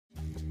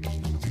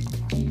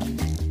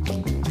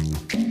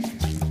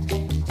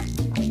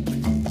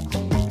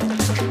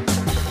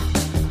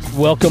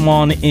Welcome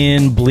on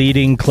in,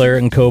 Bleeding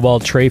Claret and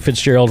Cobalt, Trey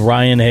Fitzgerald,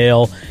 Ryan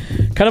Hale.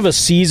 Kind of a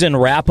season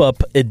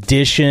wrap-up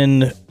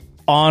edition.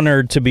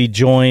 Honored to be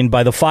joined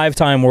by the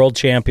five-time world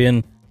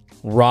champion,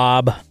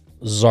 Rob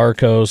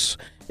Zarkos,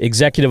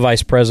 Executive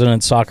Vice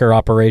President, Soccer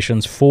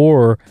Operations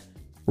for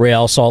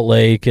Real Salt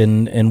Lake.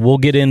 And we'll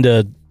get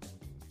into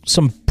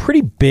some pretty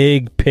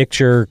big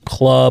picture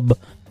club,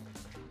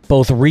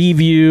 both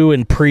review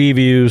and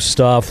preview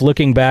stuff,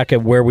 looking back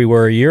at where we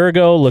were a year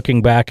ago,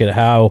 looking back at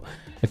how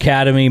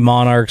Academy,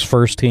 Monarchs,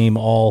 first team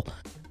all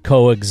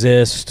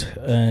coexist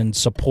and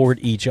support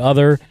each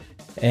other.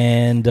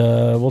 And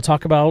we'll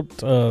talk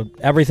about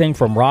everything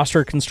from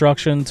roster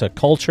construction to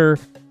culture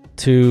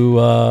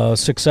to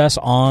success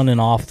on and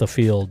off the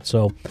field.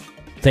 So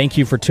thank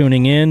you for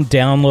tuning in.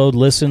 Download,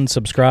 listen,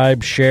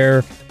 subscribe,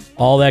 share,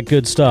 all that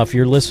good stuff.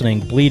 You're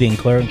listening. Bleeding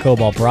Claret and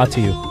Cobalt, brought to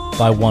you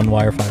by One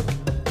Wire Fiber.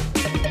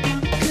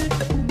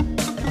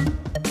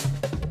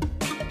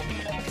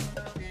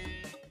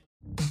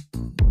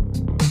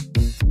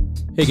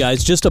 Hey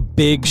guys, just a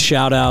big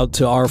shout out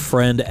to our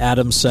friend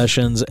Adam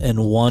Sessions and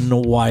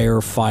One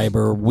Wire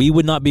Fiber. We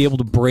would not be able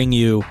to bring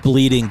you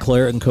Bleeding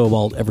Claret and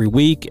Cobalt every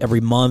week, every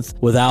month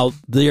without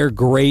their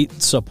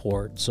great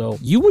support. So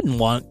you wouldn't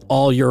want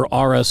all your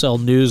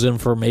RSL news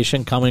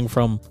information coming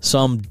from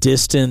some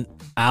distant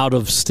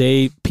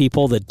out-of-state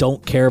people that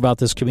don't care about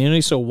this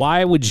community. So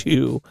why would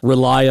you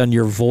rely on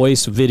your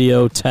voice,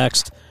 video,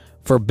 text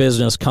for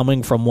business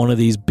coming from one of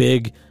these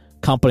big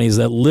companies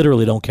that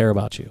literally don't care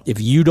about you?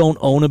 If you don't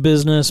own a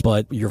business,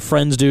 but your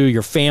friends do,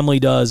 your family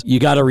does, you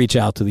got to reach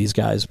out to these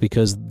guys,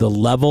 because the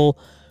level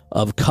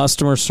of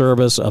customer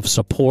service, of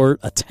support,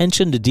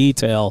 attention to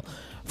detail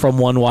from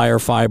One Wire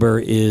Fiber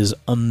is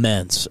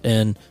immense.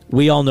 And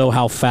we all know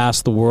how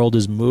fast the world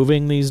is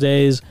moving these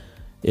days.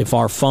 If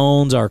our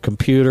phones, our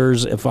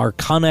computers, if our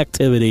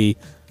connectivity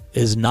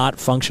is not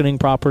functioning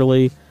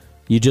properly,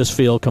 you just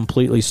feel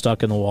completely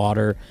stuck in the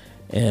water.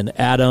 And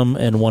Adam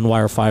and One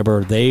Wire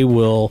Fiber, they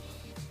will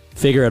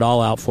figure it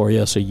all out for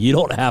you, so you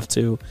don't have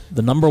to.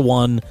 The number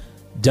one,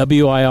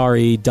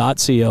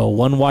 wire.co,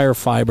 One Wire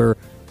Fiber,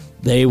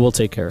 they will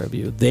take care of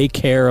you. They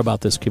care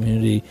about this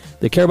community.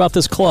 They care about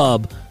this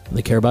club. And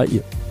they care about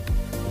you.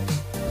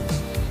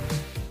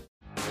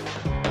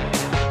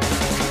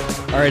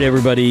 All right,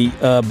 everybody.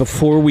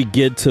 Before we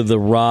get to the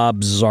Rob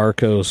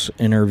Zarkos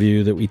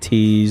interview that we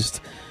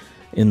teased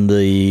in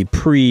the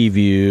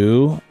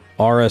preview,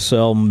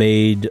 RSL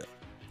made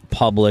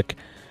public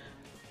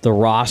the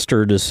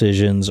roster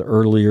decisions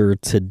earlier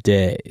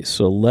today.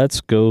 So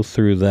let's go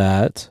through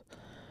that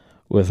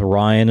with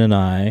Ryan and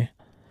I.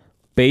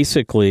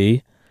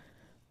 Basically,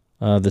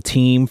 the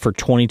team for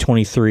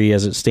 2023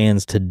 as it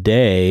stands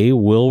today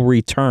will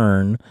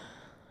return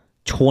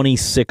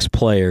 26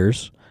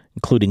 players,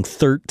 including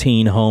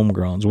 13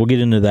 homegrowns. We'll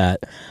get into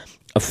that.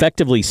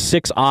 Effectively,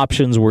 6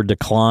 options were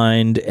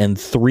declined, and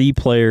 3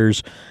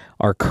 players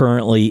are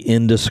currently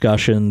in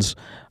discussions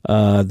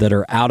that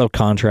are out of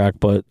contract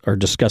but are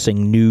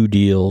discussing new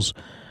deals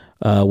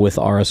with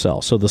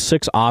RSL. So the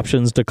 6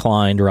 options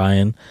declined,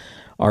 Ryan,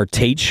 are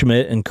Tate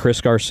Schmidt and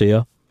Chris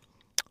Garcia,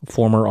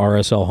 former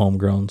RSL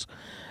homegrowns,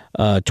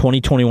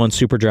 2021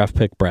 Super Draft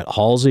pick Brett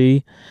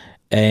Halsey,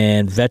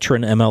 and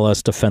veteran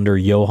MLS defender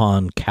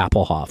Johan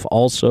Kappelhoff.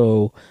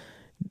 Also,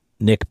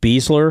 Nick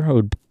Beasler, who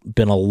had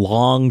been a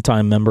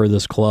long-time member of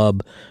this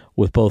club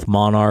with both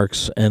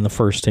Monarchs and the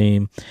first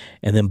team,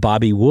 and then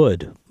Bobby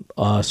Wood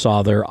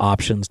saw their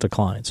options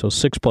decline. So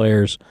 6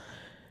 players,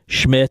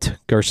 Schmidt,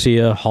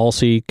 Garcia,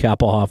 Halsey,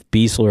 Kappelhoff,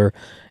 Beasler,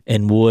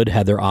 and Wood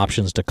had their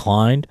options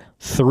declined.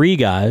 3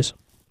 guys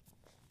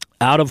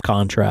out of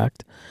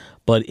contract,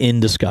 but in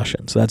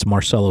discussions. That's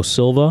Marcelo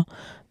Silva,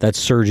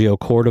 that's Sergio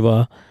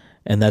Cordova,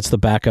 and that's the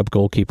backup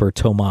goalkeeper,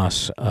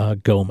 Tomas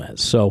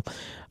Gomez. So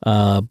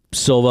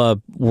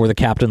Silva wore the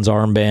captain's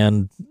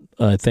armband,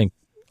 I think,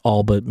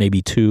 all but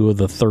maybe 2 of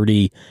the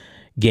 30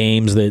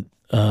 games that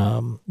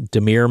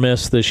Demir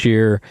missed this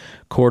year.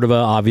 Cordova,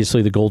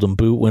 obviously the Golden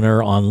Boot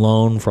winner on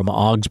loan from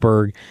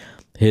Augsburg.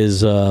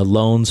 His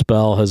loan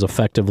spell has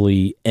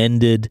effectively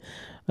ended,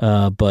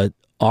 but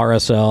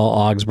RSL,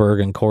 Augsburg,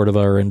 and Cordova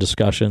are in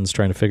discussions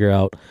trying to figure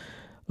out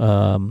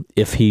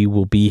if he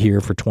will be here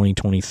for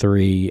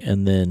 2023.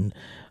 And then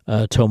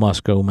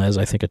Tomas Gomez,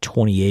 I think a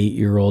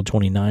 28-year-old,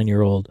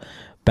 29-year-old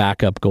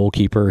backup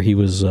goalkeeper. He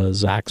was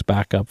Zach's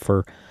backup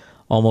for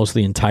almost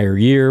the entire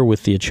year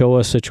with the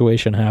Ochoa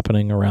situation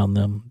happening around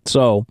them.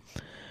 So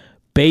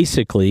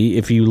basically,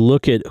 if you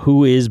look at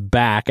who is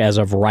back as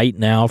of right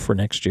now for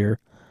next year,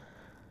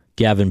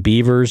 Gavin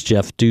Beavers,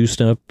 Jeff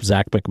Dusnip,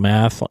 Zach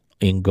McMath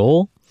in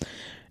goal,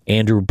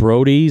 Andrew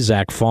Brody,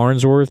 Zach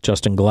Farnsworth,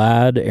 Justin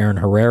Glad, Aaron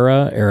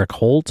Herrera, Eric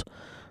Holt,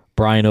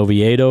 Brian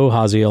Oviedo,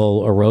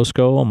 Haziel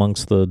Orozco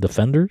amongst the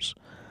defenders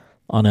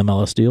on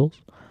MLS deals.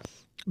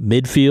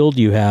 Midfield,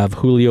 you have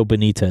Julio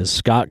Benitez,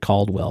 Scott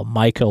Caldwell,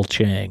 Michael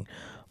Chang,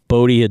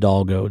 Bodie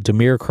Hidalgo,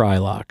 Demir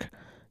Krylak,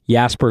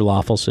 Jasper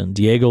Loffelson,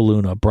 Diego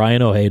Luna,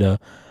 Brian Ojeda,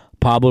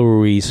 Pablo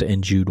Ruiz,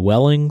 and Jude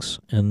Wellings.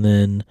 And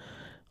then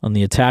on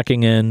the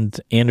attacking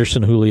end,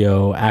 Anderson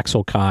Julio,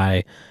 Axel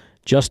Kai,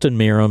 Justin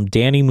Miram,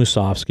 Danny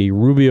Musovsky,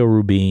 Rubio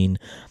Rubin,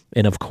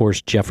 and of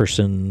course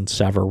Jefferson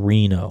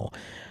Savarino.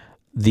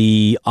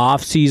 The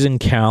off-season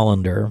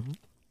calendar,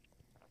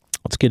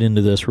 let's get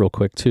into this real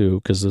quick too,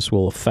 because this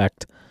will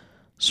affect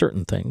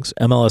certain things.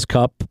 MLS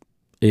Cup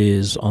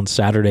is on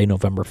Saturday,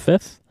 November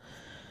 5th.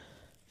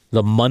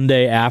 The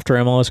Monday after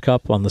MLS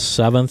Cup, on the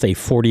 7th, a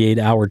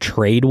 48-hour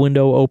trade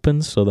window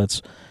opens. So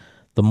that's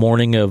the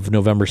morning of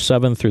November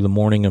 7th through the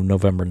morning of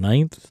November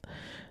 9th.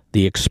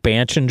 The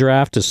expansion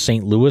draft as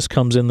St. Louis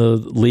comes in the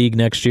league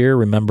next year.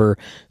 Remember,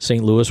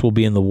 St. Louis will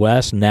be in the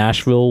West.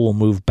 Nashville will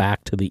move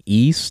back to the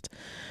East.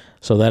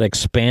 So that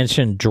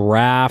expansion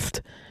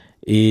draft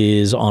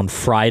is on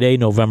Friday,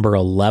 November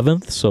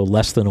 11th, so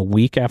less than a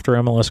week after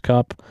MLS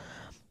Cup.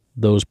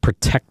 Those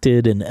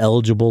protected and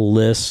eligible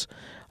lists,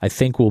 I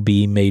think, will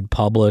be made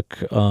public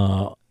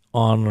on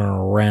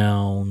or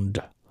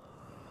around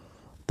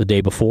the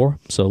day before.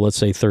 So let's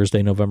say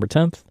Thursday, November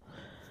 10th.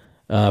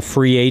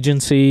 Free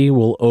agency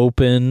will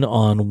open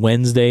on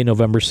Wednesday,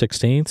 November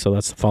 16th, so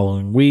that's the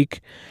following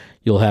week.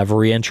 You'll have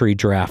reentry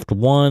draft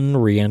 1,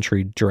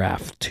 reentry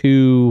draft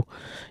 2.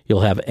 You'll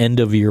have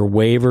end-of-year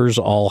waivers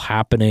all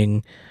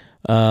happening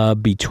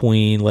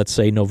between, let's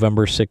say,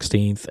 November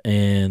 16th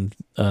and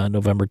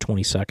November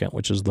 22nd,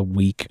 which is the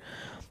week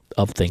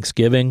of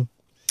Thanksgiving.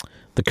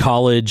 The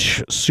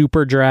college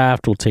super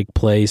draft will take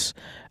place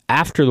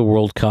after the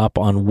World Cup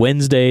on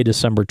Wednesday,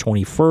 December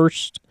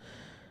 21st,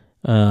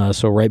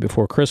 so right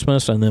before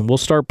Christmas. And then we'll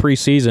start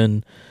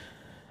preseason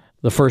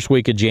the first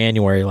week of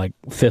January, like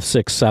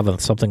 5th, 6th, 7th,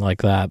 something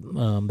like that.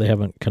 They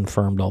haven't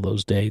confirmed all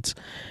those dates.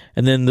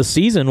 And then the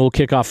season will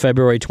kick off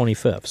February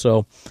 25th.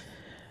 So,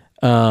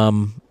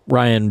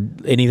 Ryan,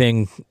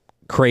 anything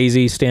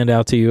crazy stand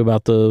out to you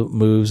about the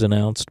moves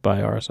announced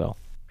by RSL?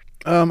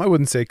 I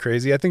wouldn't say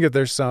crazy. I think that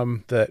there's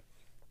some that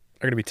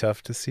are going to be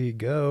tough to see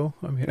go.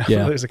 I mean,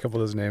 there's a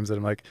couple of those names that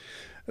I'm like,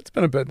 it's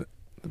been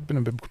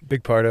a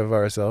big part of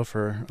RSL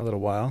for a little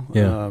while.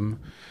 Yeah.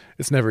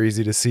 It's never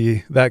easy to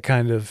see that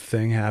kind of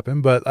thing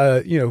happen, but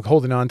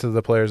holding on to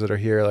the players that are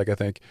here, like I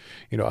think,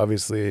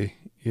 obviously,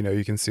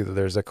 you can see that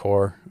there's a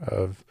core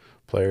of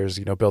players,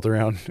 built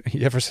around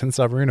Jefferson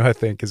Savarino, I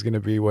think, is going to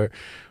be where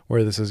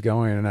this is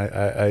going, and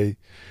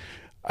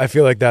I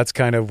feel like that's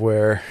kind of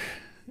where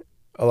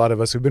a lot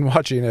of us who've been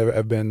watching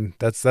have been.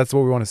 That's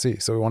what we want to see.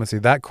 So we want to see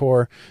that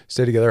core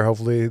stay together.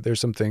 Hopefully, there's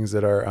some things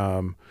that are.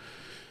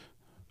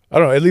 I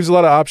don't know. It leaves a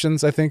lot of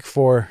options, I think,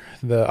 for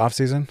the off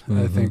season.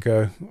 Mm-hmm. I think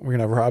we're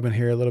gonna have Robin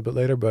here a little bit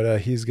later, but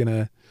he's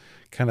gonna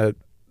kind of,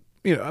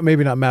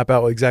 maybe not map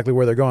out exactly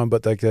where they're going,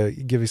 but like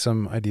give you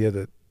some idea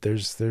that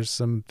there's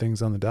some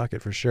things on the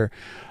docket for sure.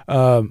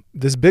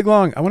 This big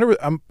long. I wonder.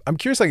 I'm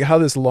curious, like how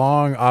this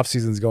long off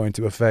season is going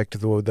to affect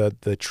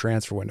the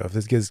transfer window. If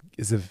this gives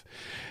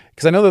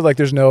because I know that like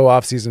there's no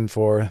off season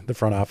for the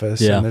front office,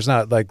 and there's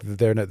not like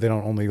they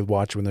don't only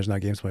watch when there's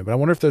not games playing. But I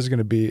wonder if there's going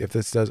to be, if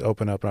this does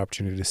open up an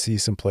opportunity to see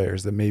some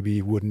players that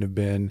maybe wouldn't have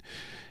been,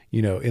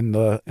 in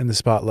the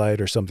spotlight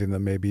or something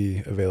that may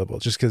be available.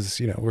 Just because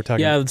we're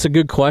talking. Yeah, that's a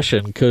good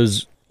question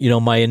because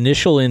my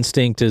initial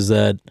instinct is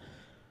that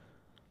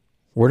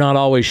we're not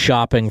always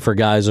shopping for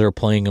guys that are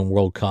playing in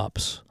World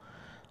Cups.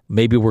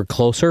 Maybe we're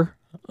closer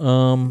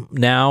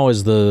now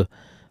as the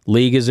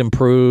league is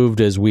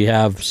improved, as we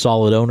have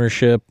solid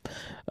ownership,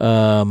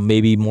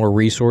 maybe more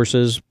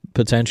resources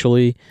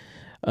potentially.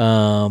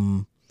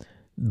 But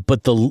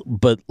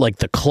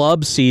the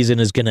club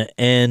season is going to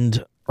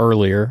end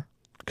earlier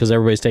because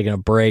everybody's taking a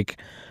break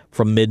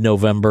from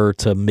mid-November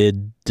to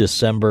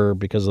mid-December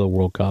because of the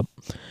World Cup.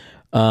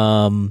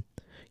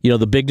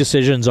 The big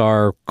decisions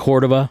are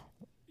Cordova,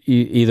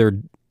 either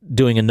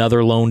doing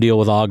another loan deal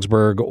with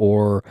Augsburg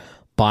or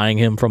buying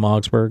him from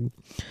Augsburg.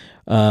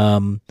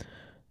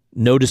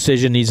 No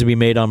decision needs to be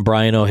made on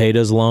Brian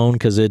Ojeda's loan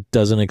because it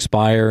doesn't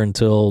expire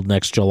until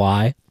next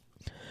July.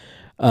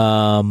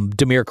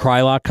 Damir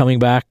Kreilach coming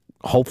back,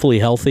 hopefully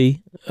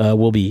healthy,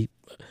 will be,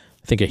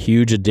 I think, a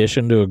huge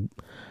addition to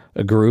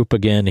a group.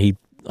 Again, he,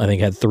 I think,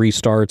 had 3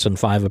 starts and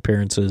 5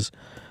 appearances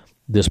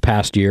this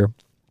past year.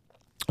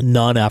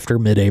 None after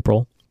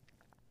mid-April.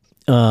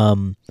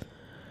 I'm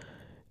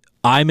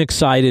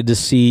excited to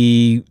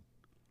see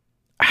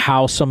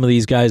how some of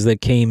these guys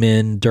that came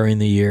in during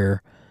the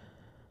year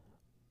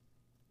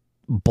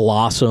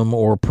blossom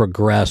or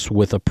progress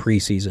with a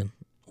preseason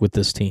with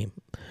this team.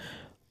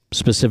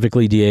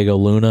 Specifically Diego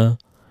Luna,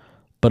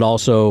 but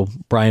also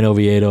Brian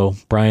Oviedo,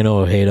 Brian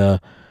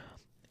Ojeda,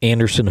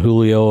 Anderson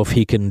Julio, if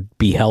he can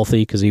be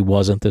healthy, because he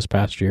wasn't this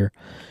past year.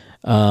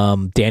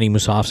 Danny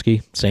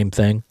Musovsky, same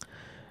thing.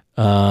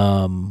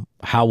 How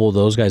will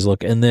those guys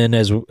look? And then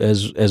as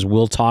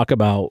we'll talk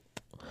about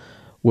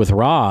with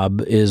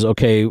Rob is,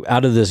 okay,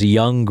 out of this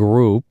young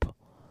group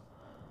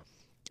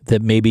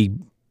that maybe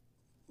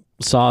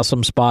saw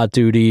some spot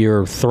duty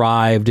or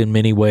thrived in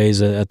many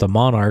ways at the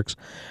Monarchs,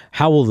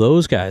 how will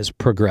those guys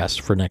progress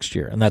for next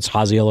year? And that's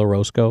Haziel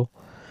Orozco.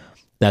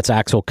 That's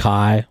Axel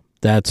Kai.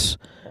 That's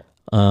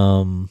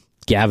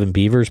Gavin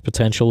Beavers,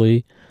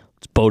 potentially.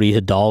 It's Bodie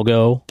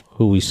Hidalgo,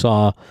 who we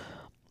saw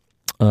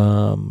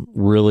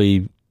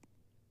really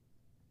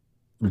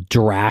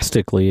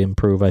drastically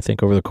improve, I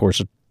think, over the course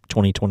of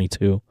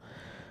 2022.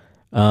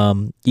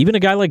 Even a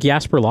guy like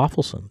Jasper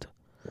Lofelsund,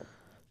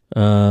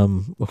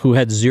 who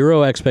had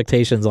zero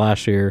expectations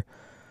last year,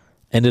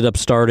 ended up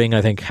starting,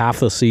 I think, half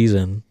the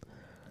season.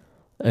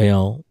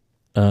 How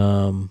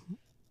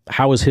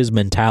is his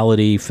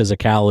mentality,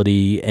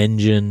 physicality,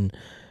 engine,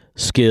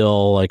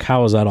 skill, like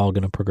how is that all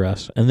going to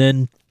progress? And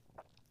then,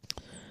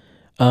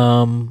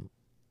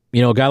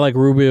 a guy like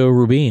Rubio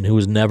Rubin, who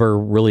was never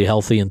really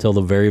healthy until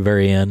the very,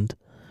 very end,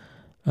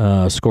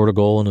 scored a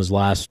goal in his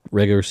last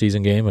regular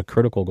season game, a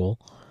critical goal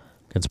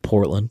against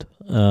Portland.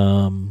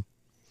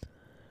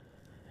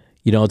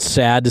 It's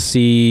sad to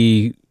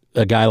see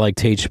a guy like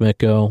Tate Schmidt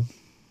go.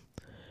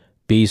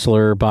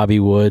 Beasler, Bobby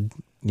Wood,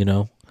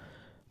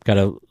 got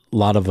a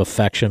lot of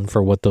affection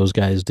for what those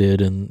guys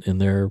did in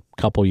their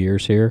couple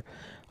years here.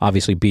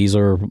 Obviously,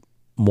 Beasler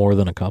more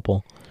than a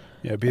couple.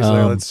 Yeah,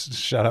 Beasler. Let's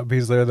shout out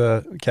Beasler,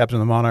 the captain of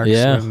the Monarchs.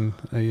 Yeah, and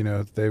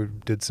they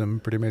did some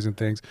pretty amazing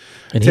things.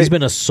 And he's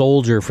been a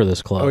soldier for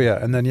this club. Oh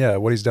yeah, and then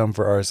what he's done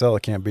for RSL,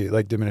 it can't be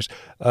diminished.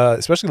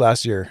 Especially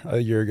last year, a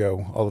year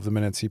ago, all of the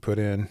minutes he put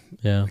in.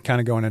 Yeah, kind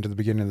of going into the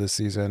beginning of this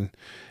season.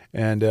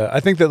 And I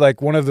think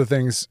that one of the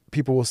things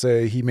people will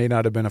say, he may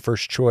not have been a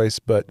first choice,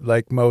 but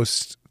like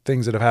most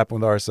things that have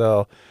happened with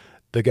RSL,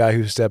 the guy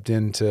who stepped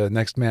into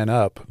next man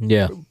up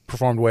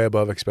performed way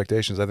above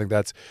expectations. I think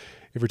that's,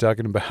 if you're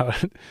talking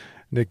about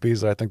Nick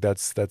Beasler, I think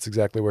that's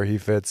exactly where he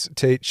fits.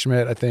 Tate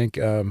Schmidt, I think,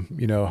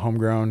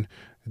 homegrown,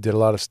 did a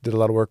lot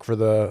of work for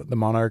the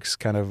Monarchs.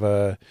 Kind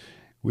of,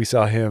 we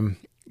saw him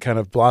kind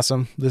of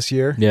blossom this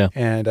year. Yeah,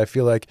 and I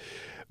feel like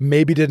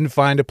maybe didn't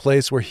find a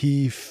place where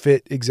he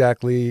fit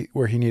exactly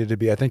where he needed to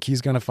be. I think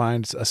he's going to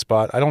find a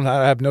spot. I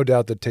have no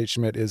doubt that Tate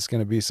Schmidt is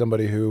going to be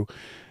somebody who,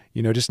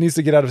 just needs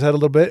to get out of his head a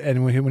little bit.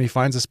 And when he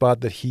finds a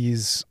spot that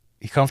he's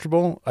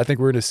comfortable, I think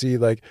we're going to see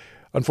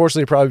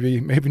unfortunately, probably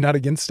maybe not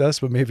against us,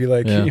 but maybe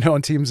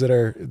on teams that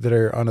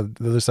are on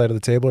the other side of the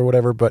table or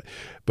whatever. But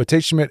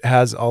Tate Schmidt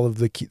has all of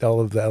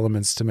the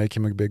elements to make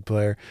him a big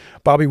player.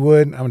 Bobby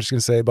Wood, I'm just going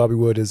to say Bobby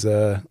Wood is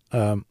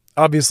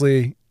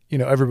obviously,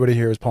 everybody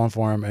here is pulling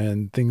for him,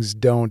 and things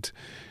don't.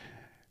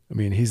 I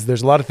mean,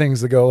 there's a lot of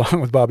things that go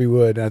along with Bobby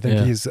Wood, and I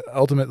think he's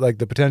ultimate.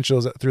 The potential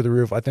is through the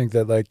roof. I think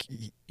that I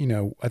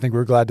think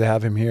we're glad to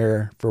have him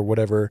here for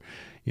whatever.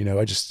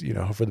 I just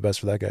hope for the best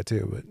for that guy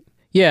too. But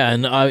yeah,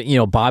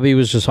 and Bobby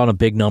was just on a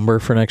big number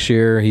for next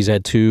year. He's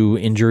had 2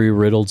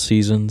 injury-riddled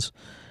seasons.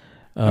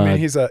 I mean,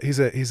 his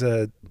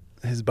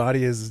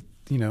body is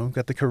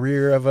got the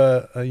career of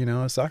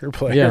a soccer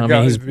player. Yeah, I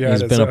mean, he's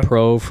been a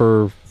pro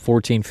for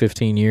 14,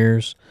 15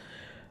 years.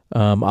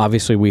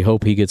 Obviously, we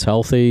hope he gets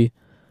healthy.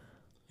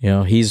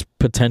 He's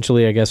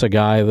potentially, I guess, a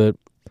guy that,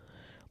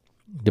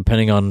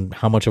 depending on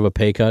how much of a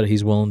pay cut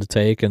he's willing to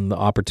take and the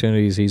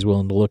opportunities he's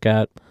willing to look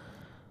at,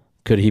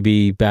 could he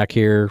be back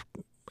here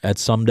at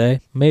some day?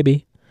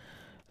 Maybe.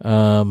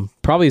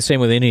 Probably the same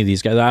with any of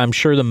these guys. I'm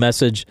sure the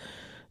message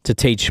to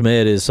Tate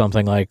Schmidt is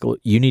something like,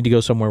 you need to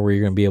go somewhere where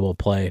you're going to be able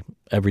to play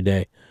every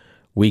day,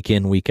 week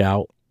in, week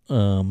out.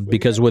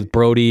 Because with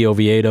Brody,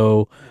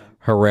 Oviedo,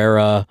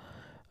 Herrera,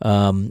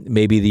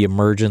 maybe the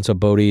emergence of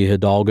Bodie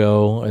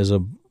Hidalgo as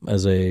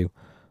a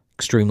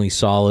extremely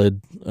solid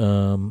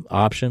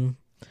option.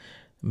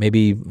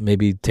 Maybe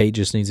Tate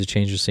just needs to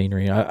change the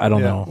scenery. I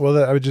don't know.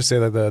 Well, I would just say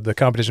that the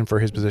competition for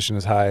his position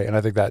is high, and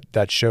I think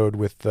that showed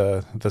with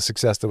the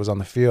success that was on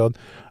the field.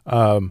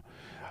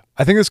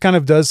 I think this kind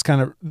of does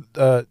go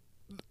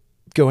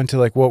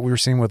into what we were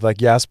seeing with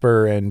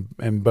Jasper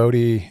and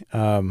Bodie.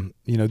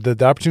 The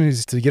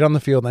opportunities to get on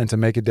the field and to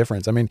make a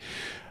difference. I mean,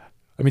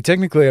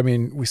 technically,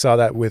 we saw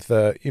that with,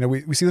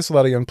 we see this with a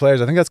lot of young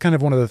players. I think that's kind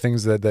of one of the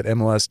things that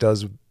MLS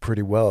does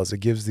pretty well, is it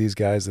gives these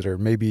guys that are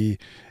maybe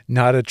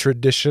not a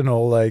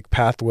traditional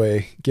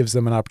pathway, gives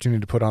them an opportunity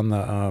to put on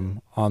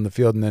the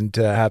field and then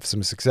to have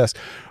some success.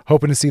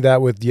 Hoping to see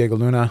that with Diego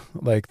Luna,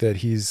 that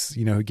he's,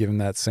 given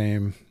that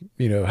same,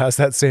 has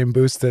that same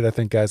boost that I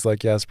think guys like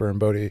Jasper and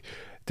Bodie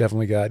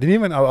definitely got. And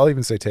even, I'll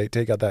even say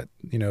Tate got that,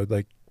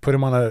 put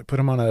him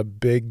on a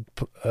big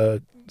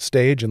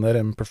stage and let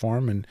him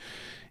perform, and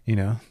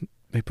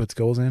he puts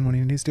goals in when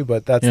he needs to.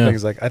 But that's the thing,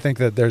 is I think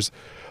that there's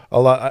a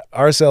lot.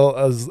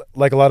 RSL, is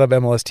like a lot of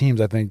MLS teams,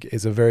 I think,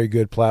 is a very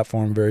good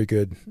platform, very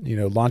good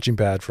launching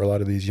pad for a lot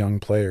of these young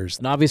players.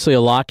 And obviously,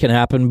 a lot can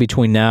happen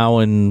between now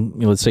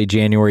and let's say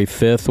January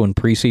 5th when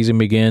preseason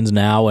begins,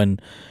 now and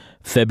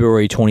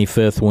February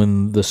 25th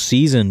when the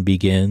season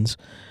begins.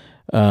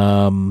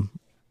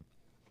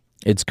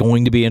 It's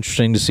going to be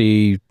interesting to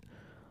see.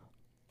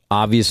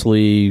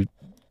 Obviously,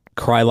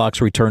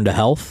 Krylock's return to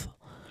health.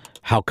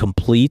 How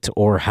complete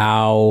or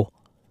how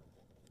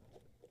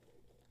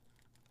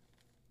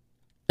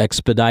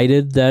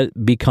expedited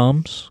that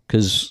becomes,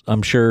 because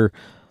I'm sure,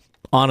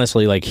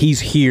 honestly, he's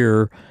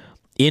here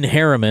in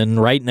Harriman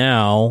right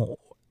now,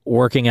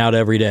 working out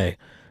every day,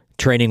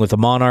 training with the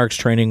Monarchs,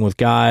 training with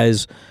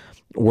guys,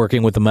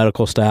 working with the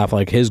medical staff.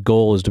 His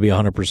goal is to be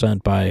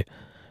 100% by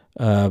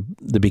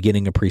the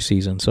beginning of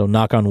preseason. So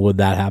knock on wood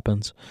that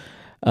happens.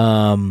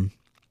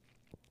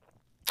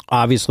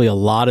 Obviously, a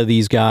lot of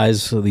these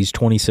guys, these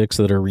 26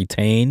 that are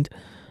retained,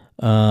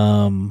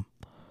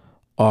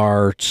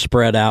 are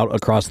spread out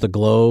across the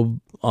globe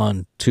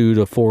on 2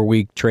 to 4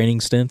 week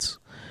training stints.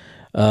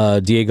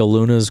 Diego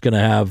Luna is going to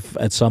have,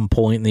 at some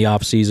point in the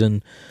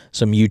offseason,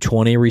 some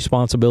U20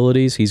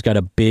 responsibilities. He's got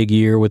a big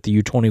year with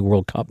the U20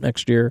 World Cup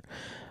next year.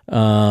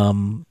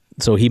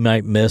 So he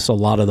might miss a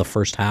lot of the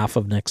first half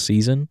of next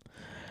season.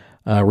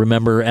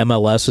 Remember,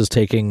 MLS is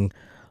taking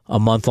a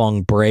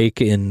month-long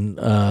break in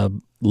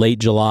late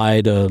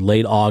July to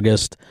late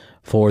August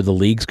for the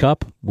Leagues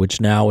Cup, which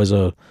now is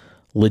a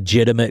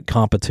legitimate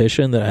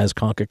competition that has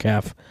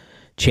CONCACAF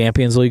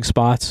Champions League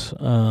spots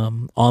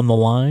on the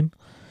line.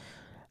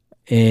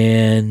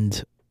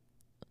 And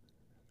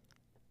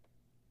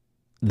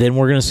then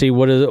we're going to see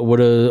what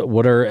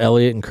are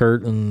Elliot and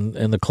Kurt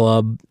and the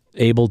club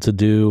able to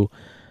do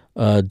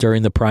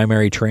during the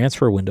primary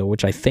transfer window,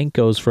 which I think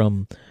goes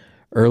from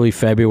early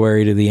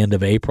February to the end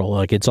of April.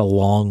 Like, it's a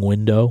long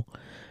window.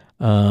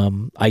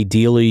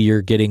 Ideally,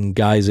 you're getting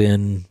guys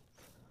in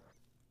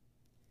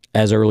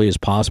as early as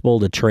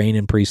possible to train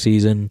in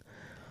preseason.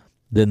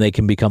 Then they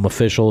can become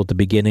official at the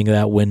beginning of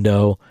that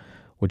window,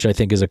 which I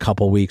think is a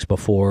couple weeks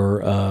before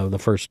the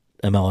first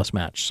MLS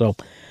match. So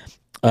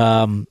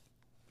a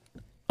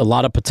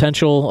lot of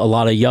potential, a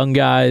lot of young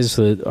guys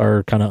that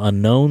are kind of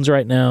unknowns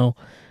right now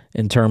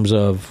in terms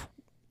of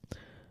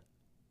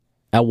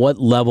at what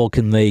level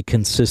can they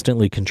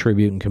consistently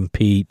contribute and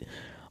compete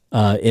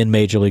in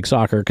Major League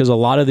Soccer. Because a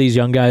lot of these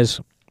young guys,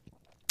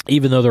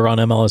 even though they're on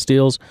MLS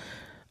deals,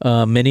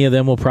 many of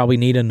them will probably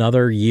need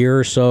another year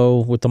or so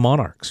with the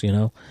Monarchs, you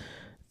know.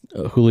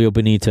 Julio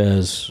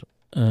Benitez,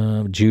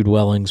 Jude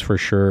Wellings for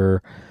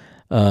sure.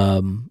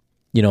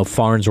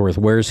 Farnsworth,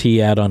 where's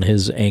he at on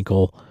his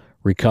ankle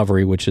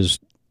recovery, which is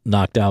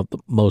knocked out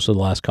most of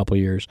the last couple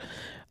of years.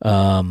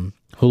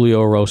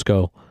 Julio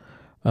Orozco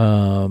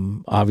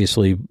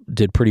obviously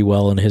did pretty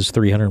well in his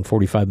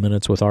 345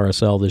 minutes with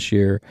RSL this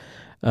year.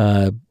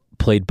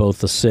 Played both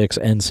the 6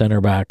 and center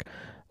back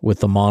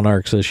with the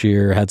Monarchs this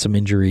year. Had some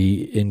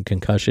injury and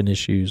concussion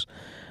issues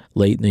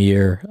late in the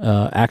year.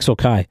 Axel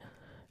Kai,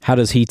 how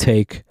does he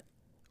take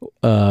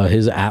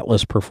his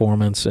Atlas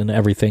performance and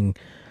everything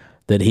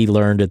that he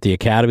learned at the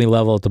academy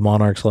level, at the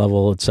Monarchs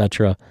level,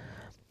 etc.,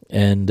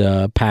 and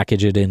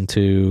package it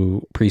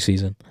into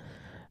preseason?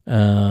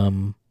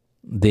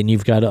 Then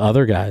you've got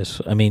other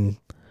guys. I mean,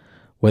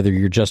 whether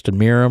you're Justin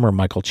Miram or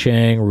Michael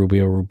Chang,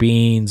 Rubio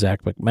Rubin,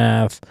 Zach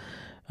McMath,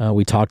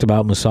 we talked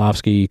about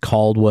Musovski,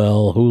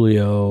 Caldwell,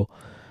 Julio.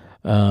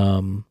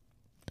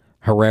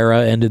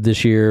 Herrera ended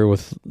this year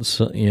with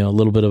a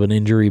little bit of an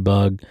injury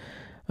bug.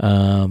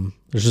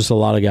 There's just a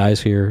lot of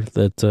guys here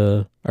that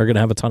are going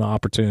to have a ton of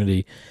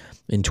opportunity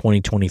in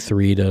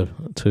 2023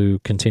 to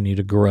continue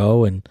to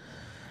grow. And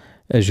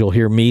as you'll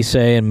hear me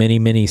say, and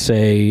many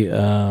say,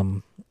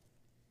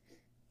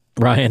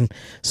 Ryan,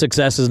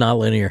 success is not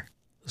linear.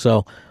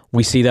 So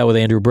we see that with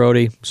Andrew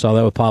Brody, saw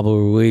that with Pablo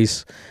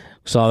Ruiz,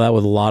 saw that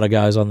with a lot of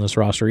guys on this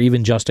roster,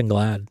 even Justin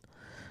Glad.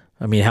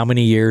 I mean, how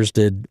many years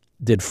did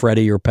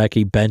Freddie or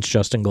Pecky bench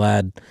Justin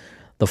Glad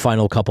the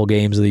final couple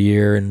games of the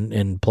year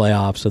in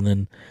playoffs, and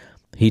then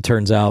he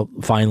turns out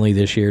finally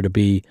this year to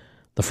be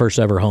the first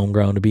ever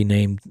homegrown to be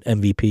named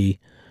MVP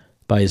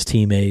by his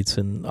teammates,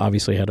 and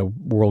obviously had a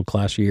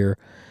world-class year.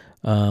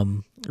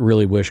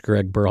 Really wish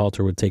Greg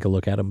Berhalter would take a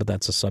look at him, but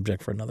that's a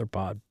subject for another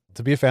pod.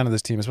 To be a fan of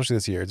this team, especially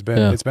this year, it's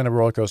been a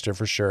roller coaster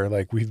for sure.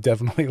 Like, we've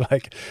definitely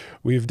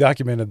we've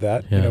documented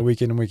that,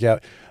 week in and week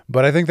out.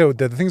 But I think that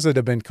the things that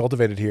have been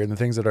cultivated here and the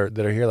things that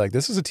are here, like,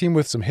 this is a team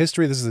with some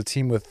history. This is a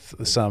team with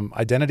some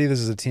identity. This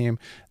is a team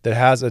that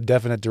has a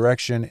definite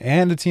direction,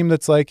 and a team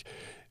that's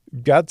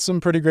got some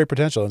pretty great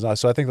potential.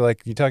 So I think that,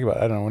 you talk about,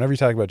 I don't know, whenever you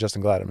talk about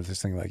Justin Glad, I'm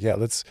just thinking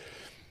let's,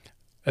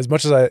 as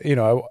much as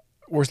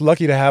we're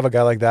lucky to have a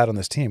guy like that on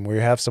this team, where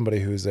you have somebody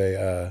who's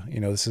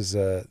this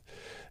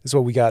is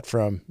what we got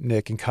from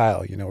Nick and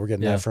Kyle. We're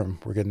getting that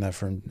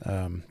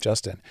from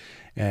Justin,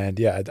 and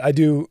I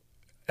do.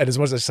 And as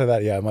much as I say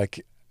that, I'm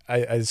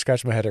I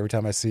scratch my head every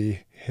time I see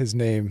his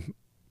name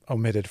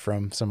omitted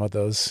from some of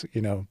those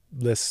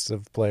lists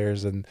of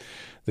players and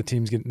the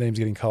team's names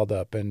getting called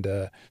up, and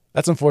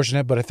that's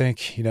unfortunate. But I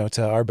think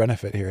to our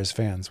benefit here as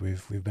fans,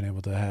 we've been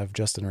able to have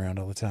Justin around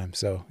all the time.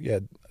 So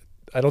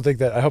I don't think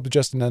that. I hope that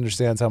Justin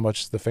understands how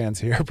much the fans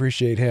here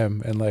appreciate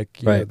him, and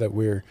that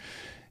we're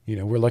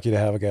lucky to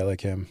have a guy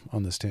like him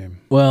on this team.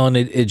 Well, and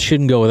it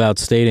shouldn't go without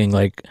stating,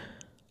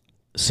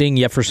 seeing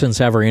Jefferson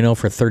Savarino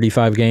for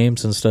 35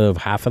 games instead of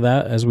half of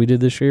that as we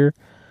did this year,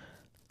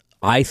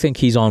 I think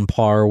he's on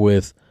par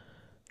with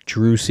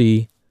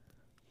Driussi,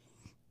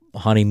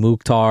 Hani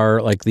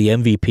Mukhtar, the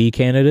MVP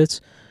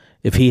candidates.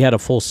 If he had a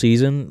full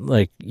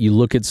season, you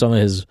look at some of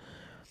his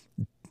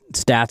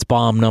stats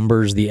bomb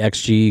numbers, the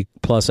XG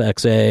plus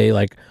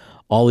XA,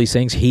 all these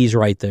things, he's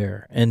right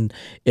there. And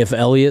if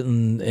Elliot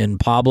and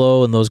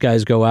Pablo and those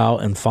guys go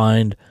out and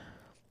find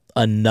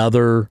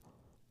another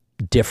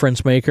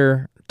difference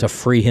maker to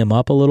free him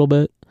up a little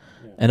bit,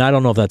 and I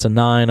don't know if that's a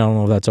 9, I don't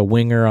know if that's a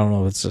winger, I don't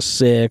know if it's a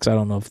 6, I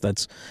don't know if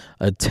that's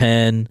a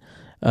 10.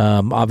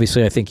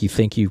 Obviously, I think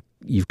you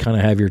kind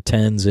of have your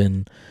 10s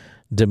in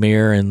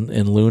Demir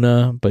and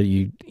Luna, but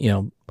you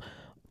know,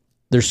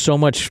 there's so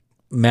much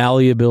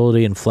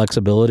malleability and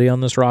flexibility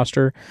on this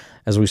roster.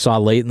 As we saw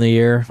late in the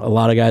year, a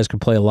lot of guys can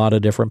play a lot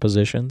of different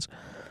positions.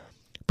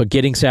 But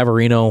getting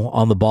Savarino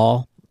on the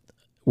ball,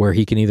 where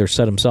he can either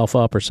set himself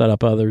up or set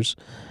up others,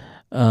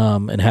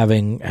 and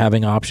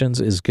having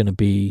options is going to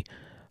be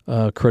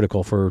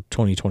critical for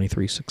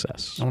 2023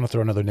 success. I want to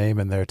throw another name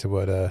in there to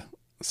what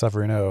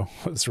Savarino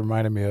was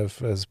reminding me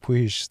of as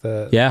Puig.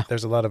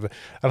 There's a lot of, I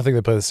don't think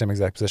they play the same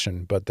exact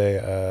position, but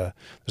there's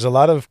a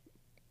lot of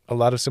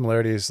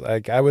similarities.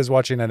 Like I was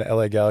watching an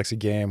LA Galaxy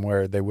game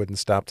where they wouldn't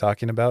stop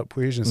talking about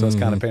Puig, and so I was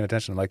kind of paying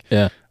attention. I'm like,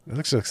 it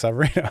looks like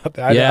Savarino out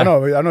there. I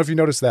don't know if you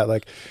noticed that.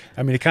 Like,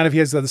 I mean, he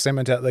has the same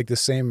like the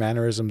same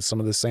mannerisms, some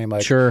of the same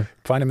like. Sure.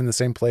 Find him in the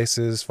same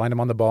places, find him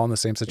on the ball in the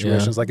same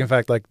situations. Like in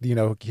fact, like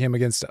him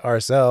against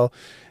RSL,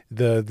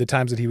 the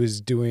times that he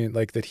was doing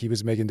like that he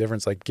was making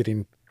difference, like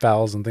getting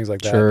fouls and things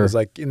like that. It was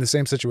like in the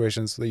same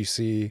situations that you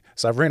see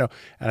Savarino,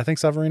 and I think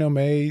Savarino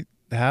may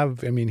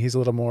have, I mean, he's a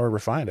little more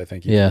refined, I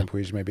think, than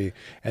Puig maybe.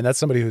 And that's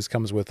somebody who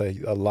comes with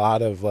a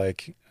lot of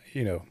like,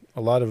 he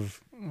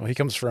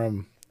comes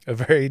from a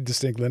very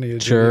distinct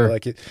lineage. Sure.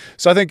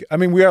 So I think, I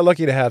mean, we are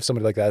lucky to have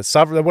somebody like that.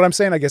 What I'm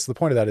saying, I guess the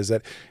point of that is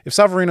that if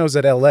Savarino's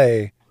at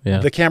LA,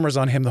 the camera's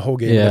on him the whole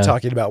game. They're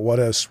talking about what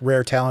a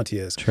rare talent he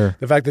is. Sure.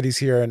 The fact that he's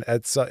here in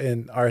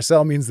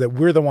RSL means that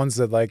we're the ones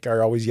that like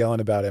are always yelling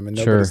about him and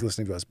nobody's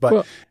listening to us.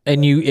 But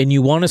and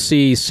you want to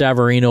see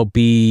Savarino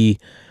be,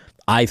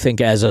 I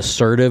think, as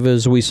assertive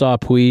as we saw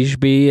Puig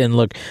be. And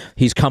look,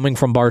 he's coming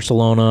from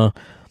Barcelona.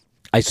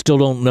 I still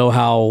don't know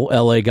how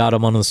LA got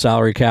him on the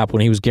salary cap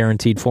when he was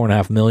guaranteed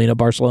 $4.5 million at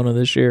Barcelona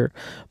this year.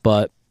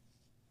 But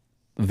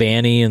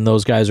Vanny and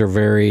those guys are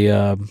very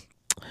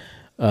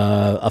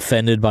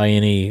offended by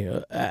any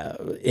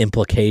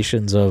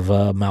implications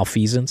of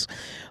malfeasance.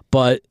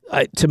 But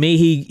to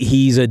me,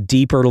 he's a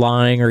deeper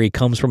lying, or he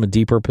comes from a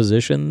deeper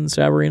position,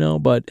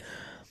 Savarino. But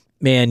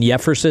man,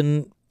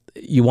 Jefferson,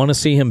 you want to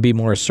see him be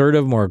more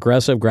assertive, more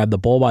aggressive, grab the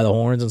bull by the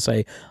horns and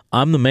say,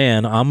 I'm the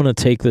man, I'm going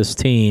to take this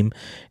team.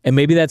 And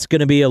maybe that's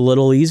going to be a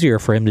little easier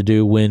for him to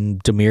do when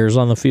Demir's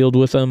on the field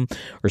with him,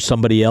 or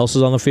somebody else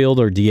is on the field,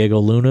 or Diego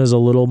Luna is a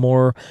little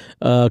more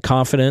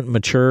confident,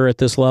 mature at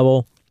this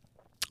level.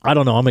 I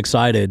don't know. I'm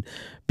excited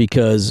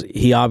because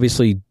he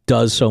obviously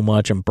does so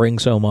much and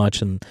brings so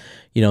much. And,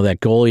 that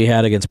goal he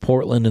had against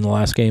Portland in the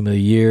last game of the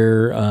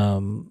year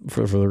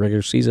for the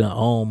regular season at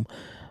home,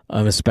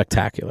 is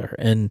spectacular.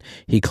 And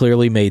he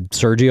clearly made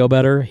Sergio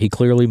better. He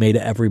clearly made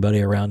everybody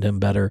around him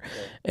better.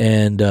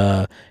 And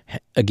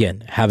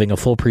again, having a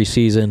full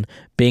preseason,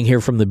 being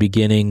here from the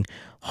beginning,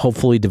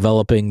 hopefully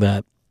developing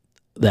that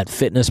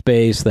fitness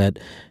base, that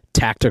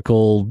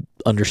tactical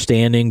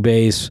understanding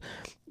base.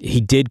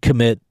 He did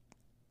commit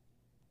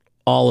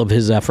all of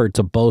his effort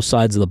to both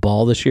sides of the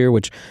ball this year,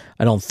 which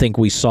I don't think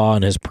we saw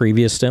in his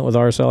previous stint with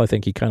RSL. I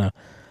think he kind of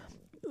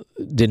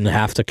didn't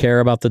have to care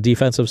about the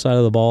defensive side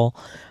of the ball.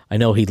 I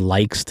know he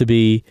likes to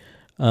be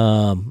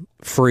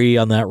free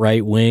on that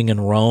right wing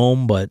and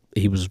roam, but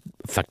he was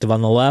effective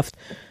on the left.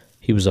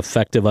 He was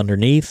effective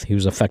underneath. He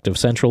was effective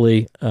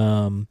centrally.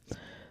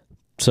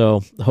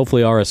 So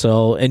hopefully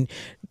RSL. And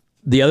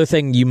the other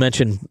thing you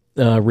mentioned,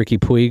 Ricky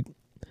Puig,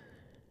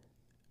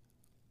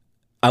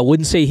 I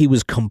wouldn't say he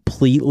was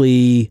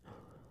completely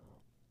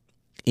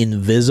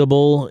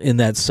invisible in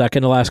that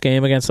second to last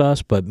game against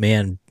us, but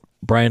man,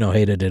 Brian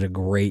Ojeda did a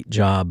great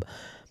job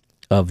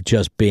of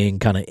just being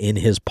kind of in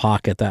his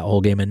pocket that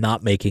whole game and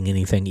not making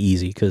anything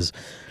easy, because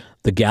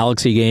the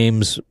Galaxy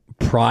games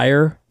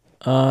prior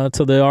to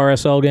the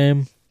RSL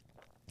game,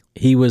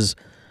 he was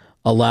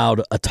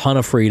allowed a ton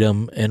of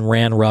freedom and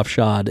ran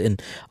roughshod. And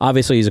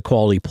obviously he's a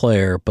quality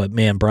player, but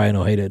man, Brian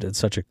Ojeda did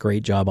such a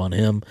great job on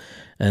him.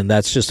 And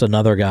that's just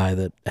another guy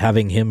that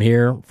having him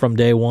here from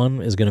day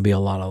one is going to be a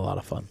lot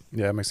of fun.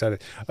 Yeah, I'm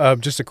excited.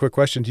 Just a quick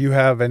question. Do you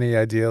have any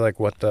idea like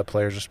what the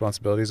players'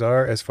 responsibilities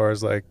are as far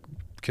as like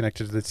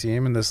connected to the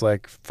team in this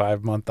like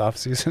 5-month off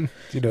season?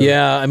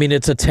 Yeah, I mean,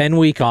 it's a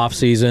 10-week off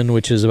season,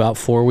 which is about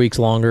 4 weeks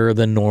longer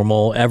than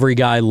normal. Every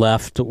guy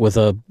left with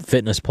a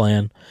fitness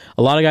plan.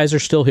 A lot of guys are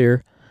still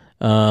here.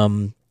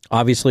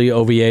 Obviously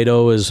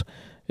Oviedo is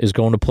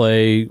going to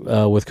play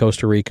with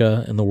Costa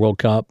Rica in the World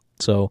Cup,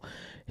 so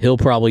he'll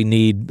probably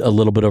need a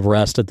little bit of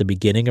rest at the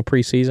beginning of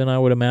preseason, I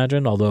would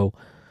imagine, although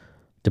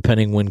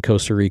depending when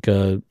Costa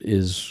Rica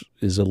is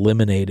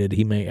eliminated,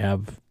 he may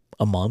have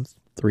a month,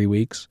 3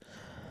 weeks.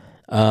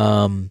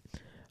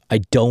 I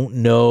don't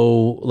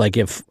know like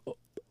if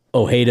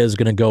Ojeda is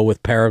going to go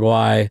with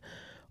Paraguay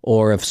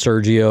or if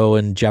Sergio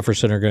and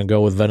Jefferson are going to go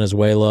with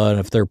Venezuela,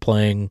 and if they're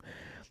playing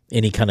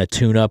any kind of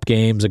tune-up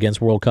games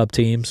against World Cup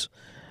teams.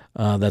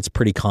 That's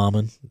pretty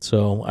common.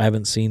 So I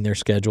haven't seen their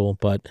schedule,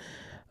 but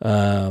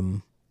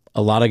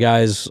a lot of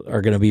guys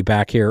are going to be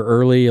back here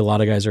early. A lot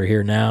of guys are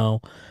here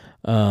now.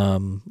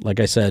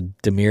 Like I said,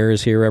 Demir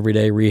is here every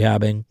day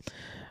rehabbing.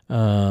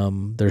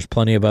 There's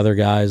plenty of other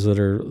guys that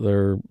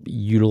are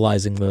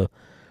utilizing the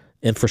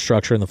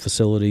infrastructure and the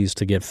facilities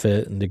to get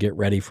fit and to get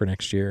ready for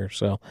next year.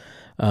 So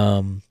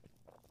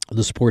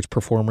the sports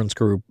performance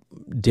group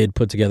did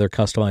put together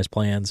customized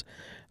plans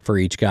for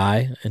each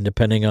guy, and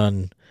depending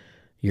on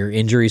your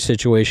injury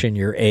situation,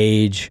 your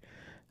age,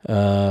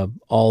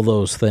 all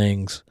those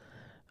things,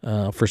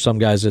 for some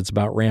guys it's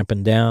about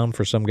ramping down,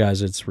 for some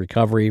guys it's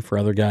recovery, for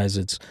other guys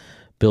it's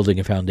building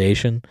a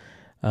foundation.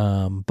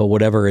 But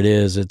whatever it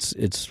is,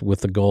 it's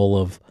with the goal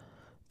of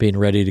being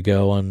ready to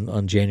go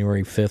on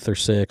January 5th or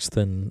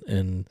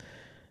 6th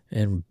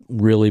and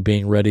really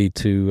being ready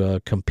to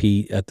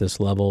compete at this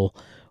level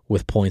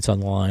with points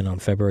on the line on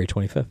February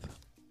 25th.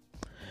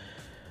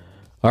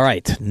 All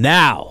right,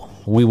 now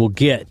we will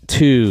get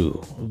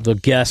to the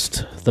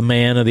guest, the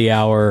man of the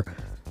hour,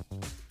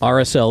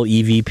 RSL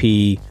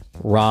EVP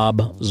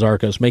Rob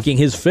Zarkos, making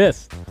his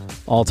 5th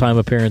all-time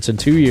appearance in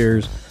 2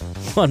 years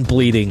on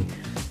Bleeding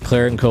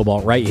Claret and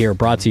Cobalt, right here,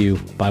 brought to you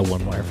by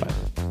One Wire Fiber.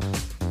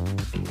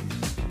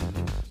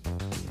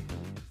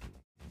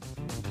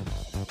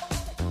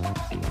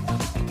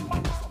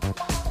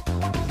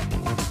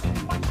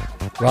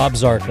 Rob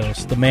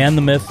Zarkos, the man,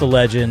 the myth, the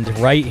legend,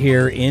 right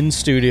here in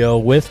studio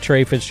with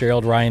Trey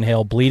Fitzgerald, Ryan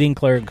Hale, Bleeding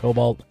Claret and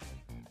Cobalt.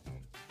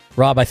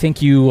 Rob, I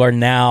think you are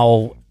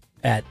now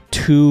at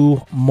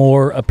 2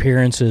 more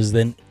appearances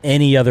than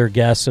any other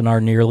guest in our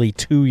nearly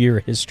 2-year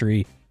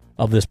history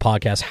of this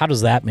podcast. How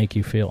does that make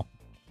you feel?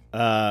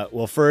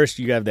 Well, first,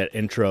 you have that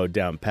intro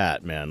down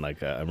pat, man.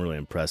 Like, I'm really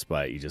impressed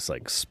by it. You just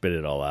like spit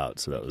it all out,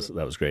 so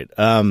that was great.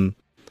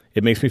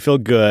 It makes me feel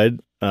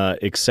good.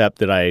 Except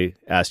that I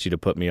asked you to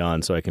put me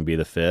on so I can be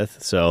the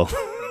 5th. So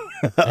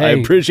I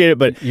appreciate it.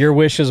 But your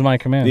wish is my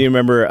command. Do you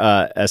remember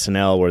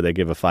SNL where they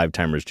give a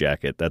 5-timers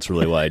jacket? That's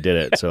really why I did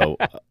it. So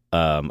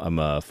I'm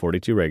a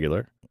 42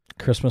 regular.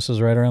 Christmas is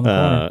right around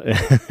the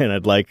corner. And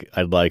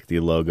I'd like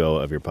the logo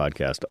of your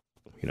podcast,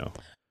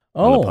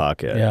 on the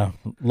pocket. Yeah,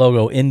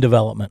 logo in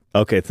development.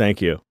 Okay, thank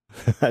you.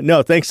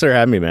 No, thanks for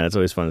having me, man. It's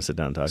always fun to sit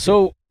down and talk to you.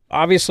 So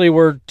obviously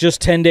we're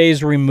just 10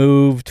 days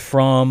removed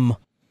from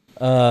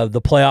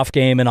the playoff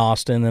game in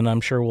Austin, and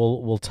I'm sure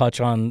we'll touch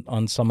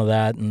on some of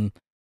that, and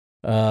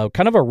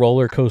kind of a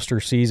roller coaster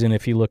season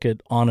if you look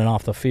at on and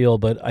off the field.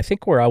 But I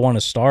think where I want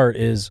to start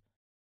is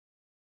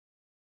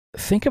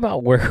think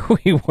about where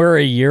we were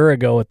a year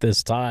ago at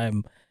this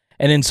time,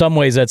 and in some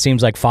ways that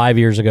seems like 5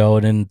 years ago,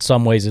 and in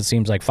some ways it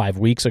seems like 5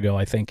 weeks ago.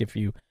 I think if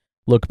you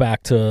look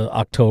back to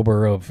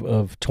October of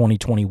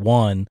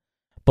 2021,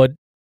 but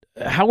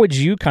how would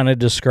you kind of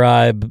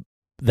describe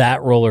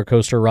that roller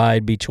coaster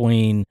ride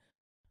between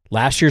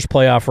last year's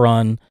playoff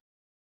run,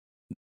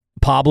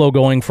 Pablo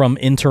going from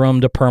interim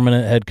to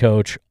permanent head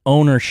coach,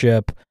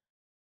 ownership,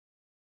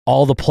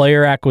 all the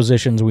player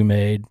acquisitions we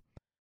made,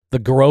 the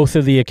growth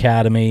of the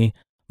academy,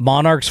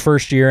 Monarchs'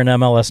 first year in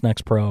MLS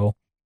Next Pro,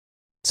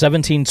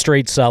 17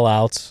 straight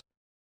sellouts,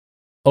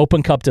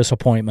 Open Cup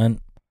disappointment,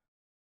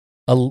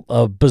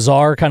 a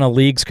bizarre kind of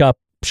Leagues Cup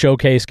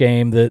showcase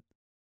game that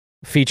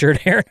featured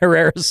Aaron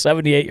Herrera's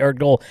 78-yard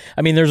goal.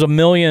 I mean, there's a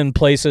million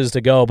places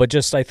to go, but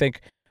just I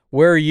think,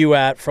 where are you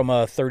at from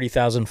a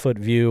 30,000-foot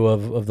view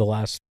of the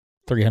last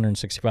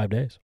 365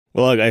 days?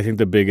 Well, I think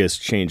the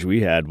biggest change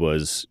we had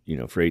was,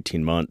 for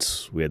 18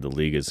 months, we had the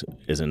league as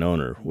an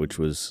owner, which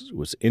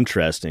was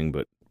interesting,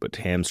 but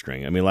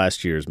hamstring. I mean,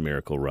 last year's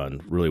miracle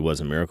run really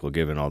was a miracle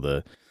given all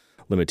the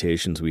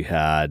limitations we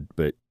had.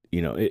 But,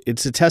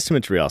 it's a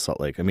testament to Real Salt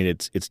Lake. I mean,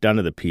 it's down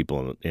to the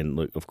people. And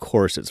look, of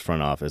course, it's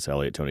front office,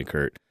 Elliot, Tony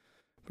Kurt.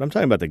 But I'm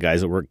talking about the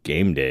guys that work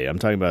game day. I'm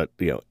talking about,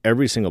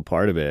 every single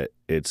part of it.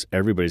 It's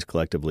everybody's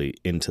collectively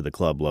into the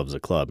club, loves the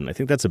club. And I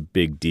think that's a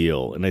big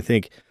deal. And I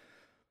think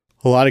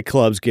a lot of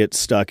clubs get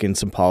stuck in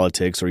some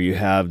politics, or you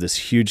have this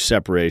huge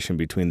separation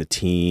between the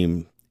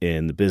team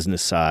and the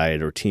business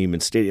side, or team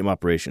and stadium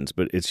operations.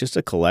 But it's just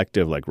a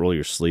collective, like, roll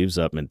your sleeves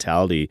up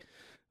mentality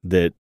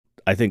that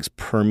I think's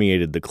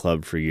permeated the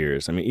club for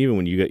years. I mean, even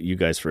when you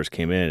guys first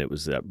came in, it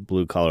was that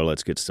blue collar,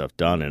 let's get stuff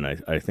done.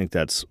 And I think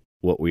that's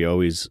what we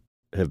always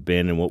have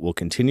been and what will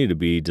continue to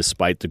be,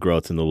 despite the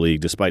growth in the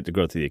league, despite the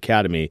growth of the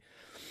academy.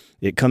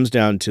 It comes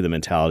down to the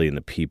mentality and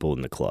the people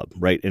in the club,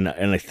 right? And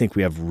I think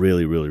we have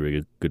really, really,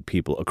 really good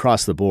people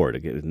across the board,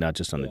 again, not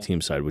just on the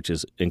team side, which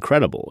is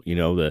incredible.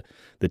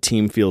 The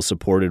team feels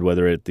supported,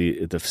 whether at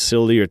the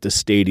facility or at the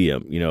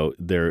stadium.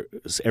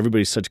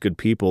 Everybody's such good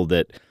people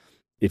that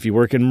if you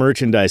work in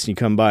merchandise and you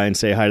come by and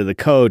say hi to the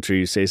coach, or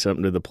you say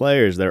something to the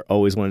players, they're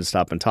always wanting to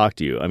stop and talk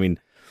to you. I mean,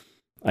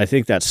 I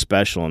think that's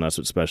special, and that's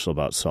what's special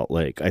about Salt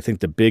Lake. I think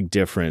the big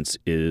difference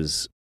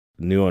is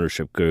new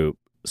ownership group,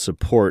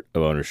 support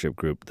of ownership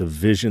group, the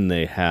vision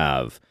they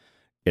have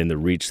and the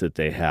reach that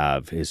they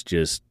have has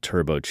just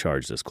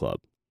turbocharged this club.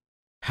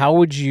 How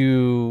would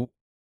you,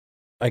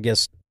 I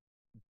guess,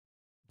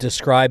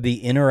 describe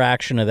the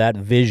interaction of that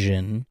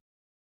vision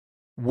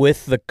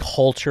with the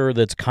culture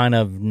that's kind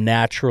of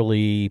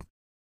naturally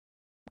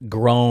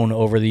grown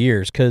over the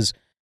years? Because,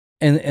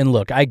 and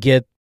look, I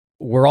get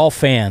we're all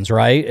fans,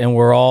 right? And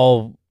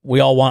we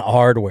all want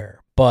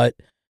hardware. But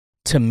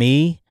to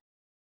me,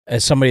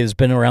 as somebody that's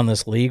been around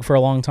this league for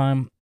a long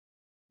time,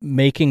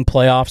 making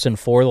playoffs in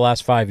 4 of the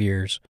last 5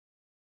 years,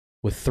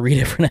 with 3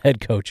 different head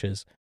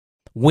coaches,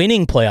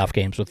 winning playoff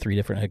games with 3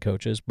 different head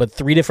coaches, but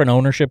 3 different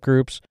ownership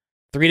groups,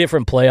 3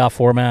 different playoff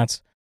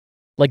formats.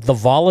 Like, the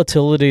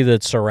volatility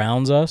that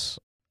surrounds us,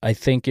 I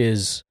think,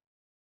 is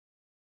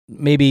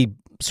maybe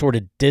sort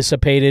of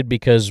dissipated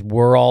because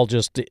we're all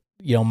just,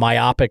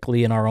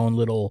 myopically in our own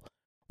little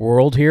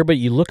world here. But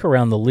you look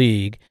around the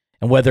league,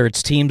 and whether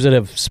it's teams that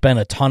have spent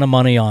a ton of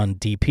money on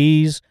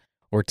DPs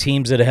or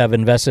teams that have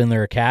invested in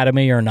their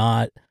academy or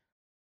not,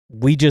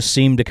 we just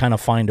seem to kind of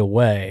find a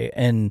way.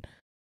 And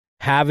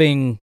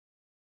having,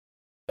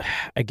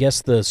 I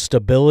guess, the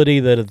stability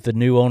that the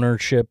new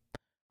ownership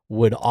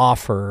would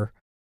offer,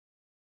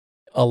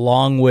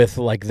 along with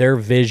like their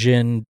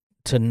vision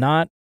to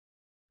not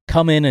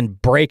come in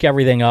and break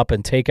everything up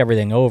and take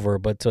everything over,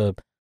 but to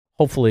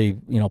hopefully,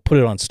 put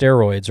it on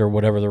steroids or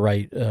whatever the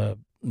right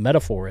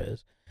metaphor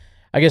is.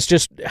 I guess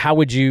just how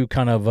would you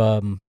kind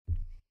of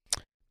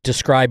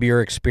describe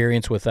your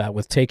experience with that,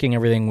 with taking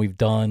everything we've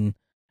done?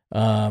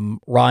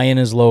 Ryan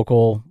is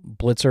local,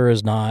 Blitzer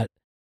is not.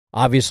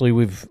 Obviously,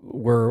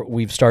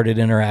 we've started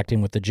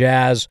interacting with the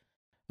Jazz.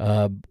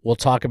 We'll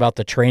talk about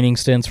the training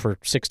stints for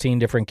 16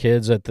 different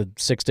kids at the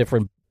 6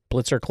 different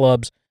Blitzer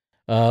clubs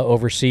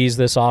overseas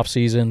this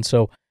offseason.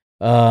 So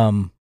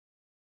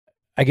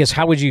I guess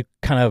how would you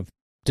kind of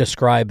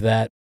describe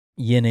that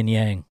yin and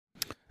yang?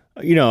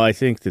 I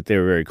think that they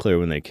were very clear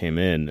when they came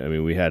in. I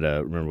mean, we had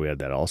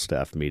that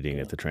all-staff meeting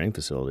at the training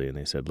facility, and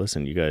they said,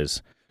 listen, you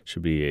guys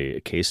should be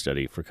a case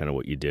study for kind of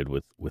what you did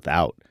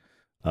without.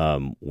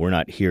 We're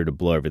not here to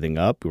blow everything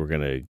up. We're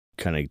going to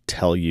kind of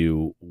tell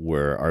you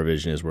where our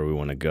vision is, where we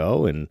want to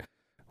go, and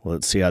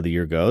let's see how the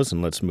year goes,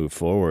 and let's move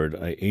forward.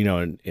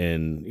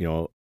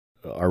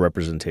 Our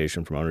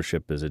representation from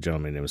ownership is a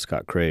gentleman named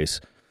Scott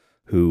Crace,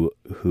 who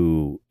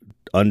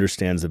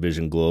understands the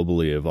vision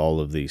globally of all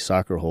of the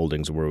soccer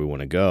holdings where we want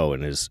to go,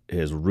 and has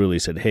really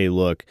said, hey,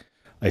 look,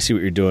 I see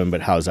what you're doing,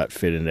 but how does that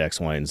fit into X,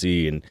 Y, and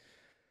Z? And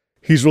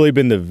he's really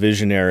been the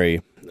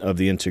visionary of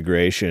the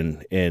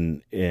integration,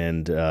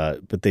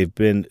 but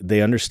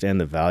they understand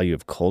the value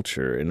of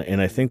culture,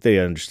 and I think they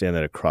understand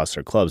that across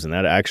their clubs. And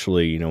that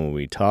actually, when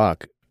we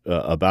talk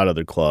about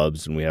other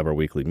clubs and we have our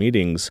weekly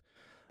meetings,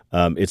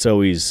 it's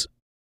always,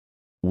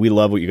 we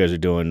love what you guys are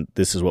doing.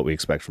 This is what we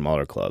expect from all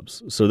our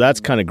clubs. So that's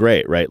kind of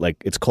great, right? Like,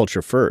 it's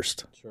culture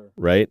first, sure.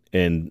 Right?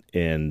 And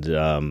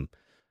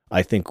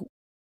I think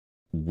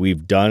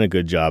we've done a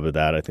good job of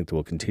that. I think that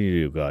we'll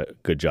continue to do a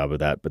good job of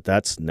that, but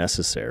that's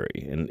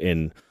necessary.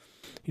 And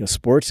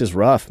sports is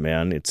rough,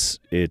 man. It's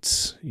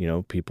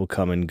people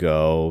come and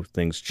go,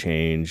 things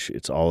change.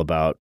 It's all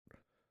about,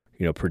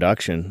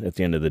 production at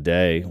the end of the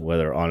day,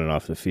 whether on and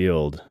off the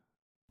field.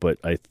 But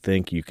I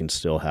think you can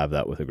still have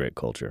that with a great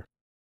culture.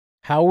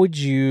 How would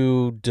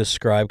you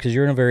describe, because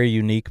you're in a very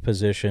unique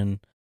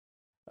position,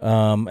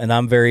 and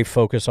I'm very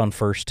focused on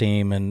first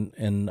team,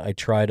 and I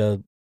try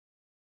to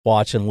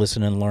watch and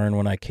listen and learn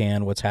when I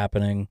can what's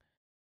happening,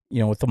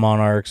 with the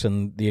Monarchs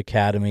and the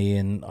academy,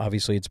 and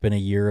obviously it's been a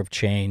year of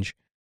change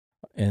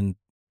and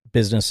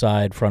business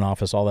side, front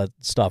office, all that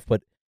stuff.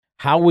 But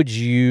how would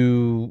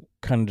you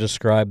kind of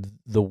describe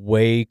the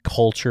way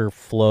culture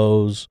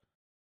flows,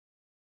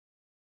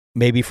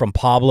 maybe from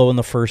Pablo and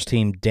the first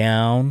team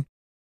down,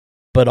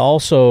 but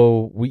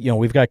also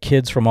we've got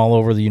kids from all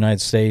over the United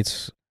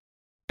States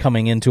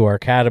coming into our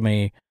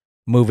academy,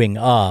 moving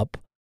up.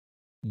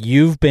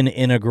 You've been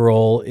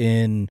integral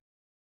in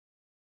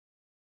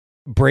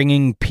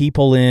bringing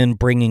people in,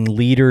 bringing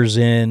leaders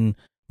in,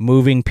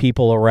 moving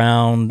people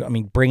around. I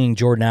mean, bringing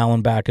Jordan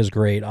Allen back is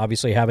great.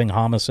 Obviously, having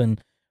Jamison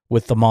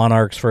with the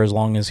Monarchs for as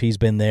long as he's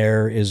been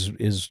there is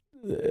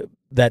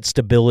that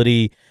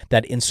stability,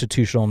 that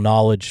institutional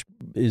knowledge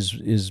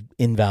is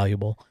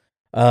invaluable.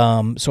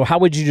 So how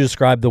would you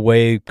describe the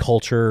way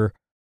culture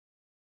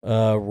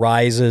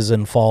rises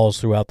and falls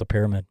throughout the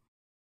pyramid?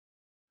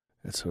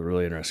 That's a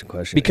really interesting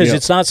question. Because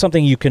it's not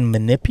something you can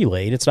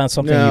manipulate. It's not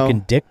something you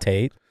can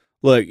dictate.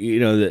 Look,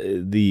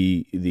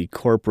 the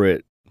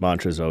corporate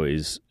mantra is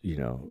always,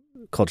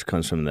 culture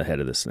comes from the head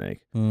of the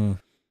snake. Mm.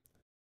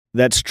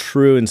 That's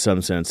true in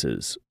some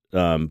senses.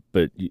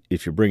 But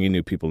if you're bringing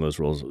new people in those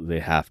roles, they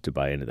have to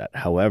buy into that.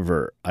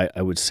 However,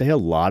 I would say a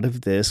lot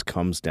of this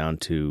comes down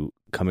to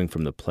coming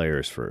from the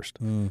players first.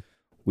 Mm.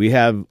 We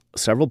have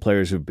several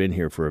players who've been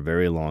here for a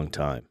very long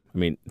time. I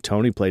mean,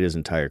 Tony played his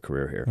entire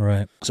career here.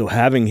 Right. So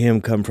having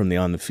him come from the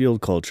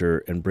on-the-field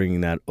culture and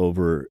bringing that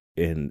over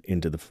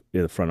into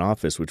the front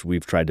office, which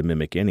we've tried to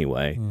mimic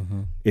anyway,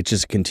 it's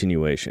just a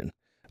continuation.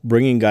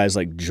 Bringing guys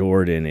like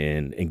Jordan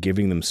in and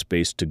giving them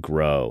space to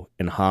grow,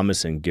 and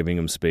Jamison giving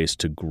them space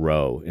to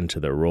grow into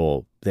their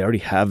role, they already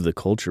have the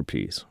culture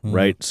piece,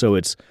 right? So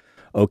it's,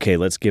 okay,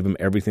 let's give them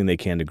everything they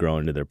can to grow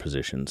into their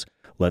positions.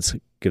 Let's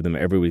give them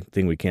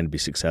everything we can to be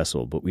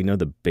successful. But we know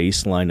the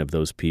baseline of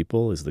those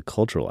people is the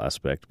cultural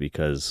aspect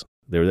because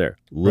they're there.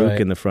 Luke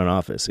in the front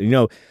office.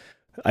 And,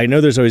 I know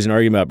there's always an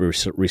argument about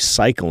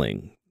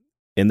recycling,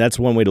 and that's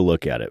one way to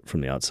look at it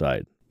from the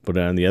outside. But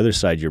on the other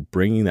side, you're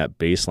bringing that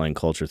baseline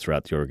culture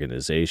throughout the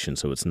organization,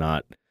 so it's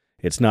not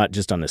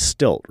just on a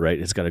stilt, right?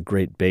 It's got a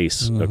great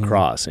base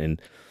across.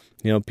 And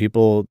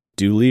people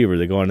do leave, or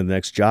they go on to the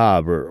next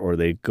job, or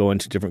they go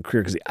into a different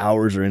career because the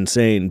hours are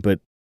insane, but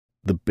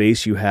the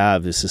base you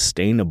have is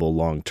sustainable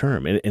long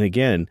term. And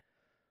again,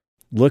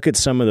 look at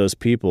some of those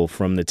people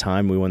from the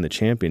time we won the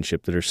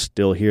championship that are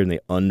still here, and they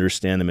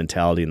understand the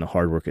mentality and the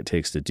hard work it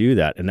takes to do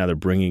that. And now they're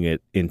bringing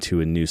it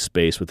into a new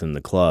space within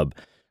the club.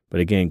 But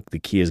again, the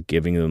key is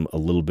giving them a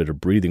little bit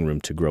of breathing room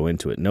to grow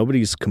into it.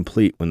 Nobody's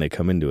complete when they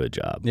come into a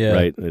job,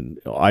 right? And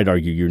I'd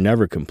argue you're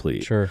never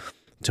complete. Sure.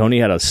 Tony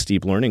had a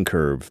steep learning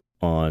curve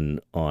on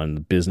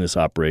business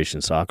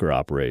operations, soccer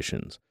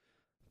operations.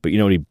 But you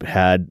know what he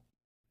had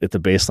at the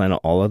baseline of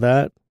all of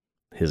that?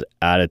 His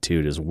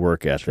attitude, his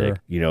work ethic,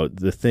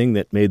 the thing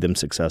that made them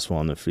successful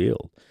on the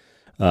field.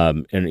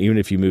 And even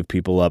if you move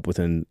people up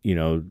within,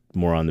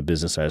 more on the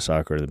business side of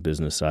soccer, or the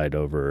business side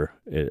over,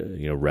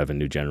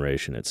 revenue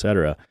generation, et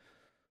cetera,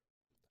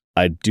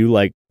 I do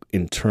like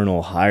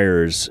internal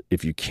hires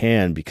if you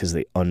can, because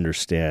they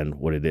understand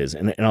what it is.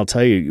 And I'll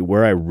tell you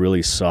where I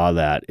really saw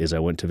that is I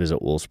went to visit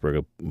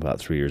Wolfsburg about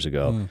 3 years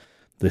ago.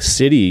 The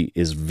city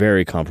is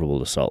very comparable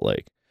to Salt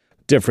Lake.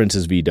 Difference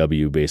is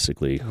VW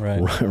basically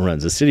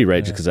runs the city,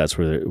 right? Just because that's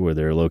where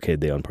they're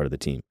located. They own part of the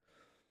team.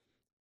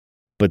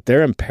 But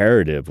their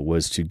imperative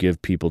was to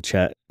give people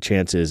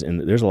chances,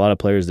 and there's a lot of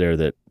players there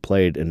that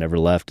played and never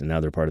left, and now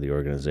they're part of the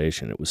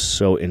organization. It was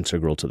so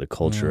integral to the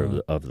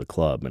culture of the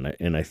club,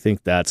 and I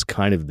think that's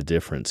kind of the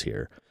difference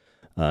here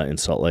in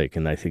Salt Lake,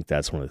 and I think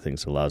that's one of the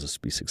things that allows us to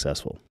be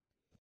successful.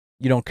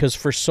 Because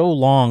for so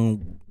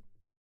long,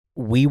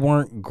 we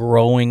weren't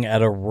growing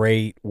at a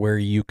rate where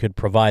you could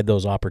provide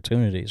those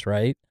opportunities,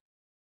 right?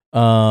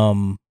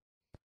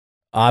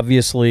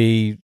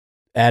 Obviously,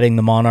 adding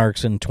the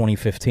Monarchs in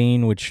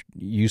 2015, which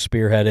you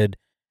spearheaded,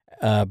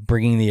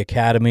 bringing the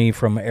academy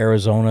from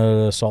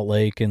Arizona to Salt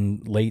Lake in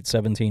late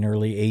 17,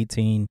 early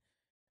 18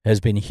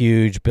 has been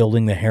huge.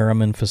 Building the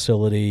Harriman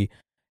facility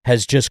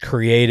has just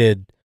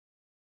created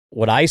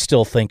what I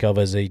still think of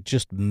as a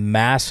just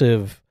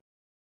massive,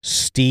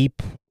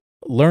 steep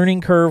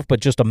learning curve, but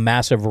just a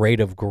massive rate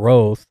of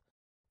growth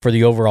for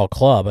the overall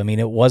club. I mean,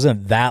 it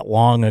wasn't that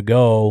long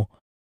ago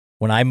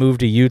when I moved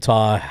to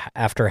Utah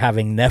after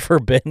having never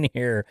been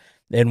here,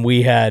 and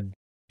we had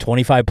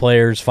 25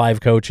 players,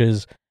 5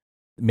 coaches,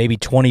 maybe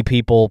 20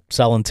 people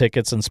selling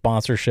tickets and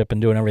sponsorship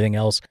and doing everything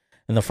else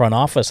in the front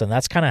office. And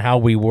that's kind of how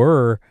we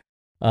were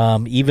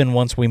even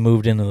once we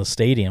moved into the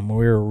stadium.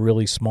 We were a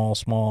really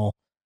small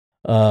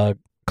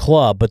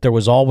club, but there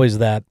was always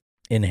that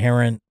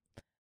inherent,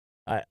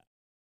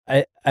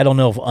 I don't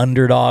know if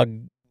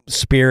underdog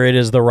spirit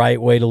is the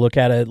right way to look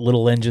at it,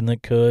 little engine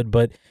that could,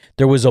 but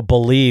there was a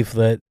belief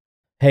that,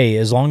 hey,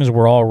 as long as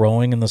we're all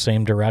rowing in the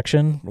same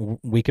direction,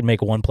 we can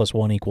make 1 +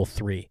 1 =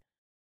 3.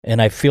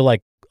 And I feel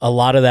like a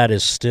lot of that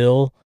is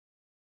still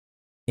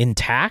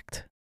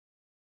intact,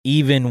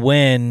 even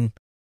when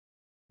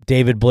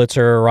David Blitzer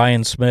or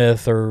Ryan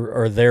Smith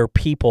or their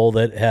people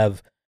that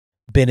have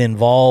been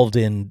involved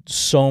in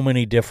so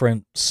many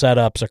different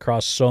setups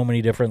across so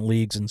many different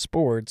leagues and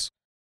sports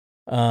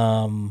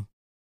are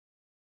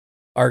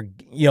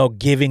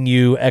giving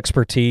you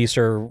expertise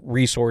or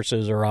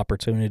resources or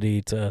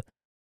opportunity to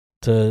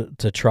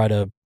try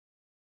to,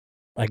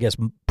 I guess,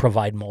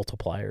 provide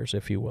multipliers,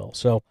 if you will.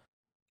 So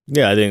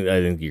yeah, I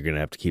think you're going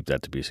to have to keep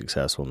that to be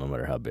successful, no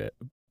matter how big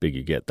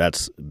you get.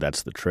 That's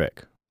the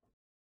trick.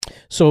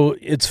 So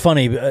it's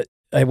funny,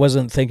 I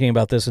wasn't thinking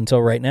about this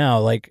until right now.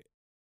 Like,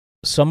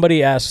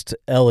 somebody asked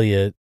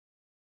Elliot,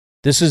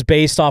 this is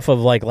based off of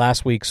like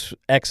last week's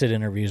exit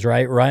interviews,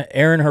 right?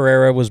 Aaron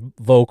Herrera was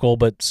vocal,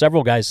 but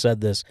several guys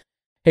said this.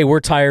 Hey,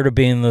 we're tired of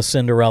being the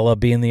Cinderella,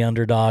 being the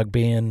underdog,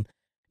 being,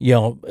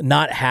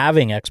 not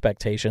having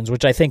expectations,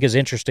 which I think is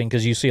interesting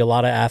because you see a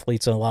lot of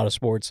athletes in a lot of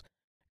sports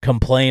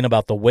complain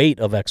about the weight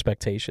of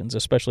expectations,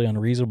 especially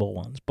unreasonable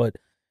ones. But,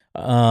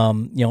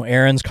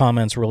 Aaron's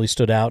comments really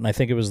stood out, and I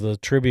think it was the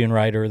Tribune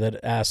writer that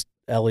asked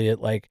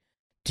Elliot, like,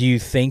 do you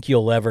think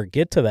you'll ever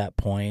get to that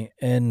point?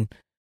 And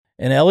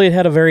Elliot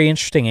had a very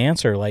interesting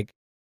answer. Like,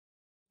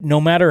 no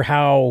matter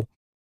how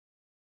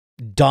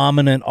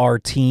dominant our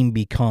team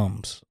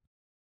becomes,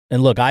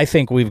 and look, I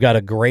think we've got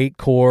a great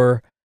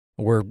core.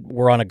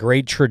 We're on a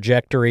great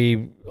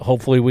trajectory.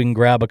 Hopefully we can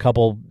grab a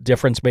couple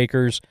difference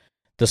makers.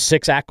 The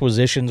 6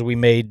 acquisitions we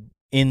made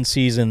in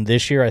season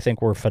this year, I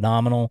think were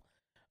phenomenal.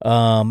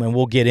 And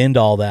we'll get into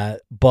all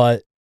that.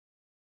 But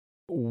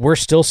we're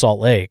still Salt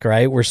Lake,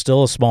 right? We're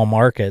still a small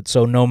market.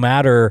 So no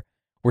matter,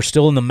 we're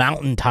still in the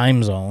mountain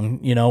time zone.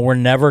 We're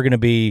never going to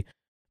be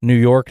New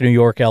York,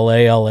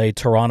 LA,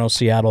 Toronto,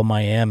 Seattle,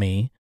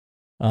 Miami.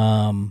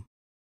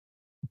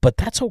 But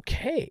that's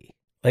okay.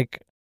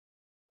 Like,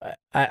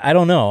 I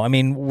don't know. I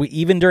mean,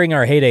 even during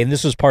our heyday, and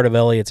this was part of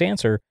Elliot's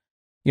answer,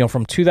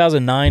 from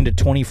 2009 to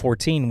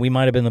 2014, we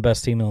might have been the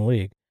best team in the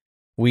league.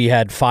 We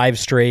had 5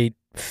 straight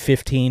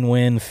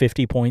 15-win,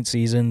 50-point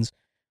seasons.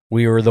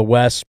 We were the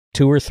West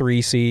 2 or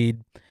 3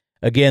 seed.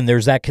 Again,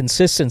 there's that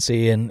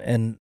consistency,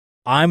 and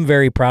I'm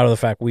very proud of the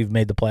fact we've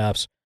made the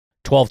playoffs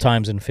 12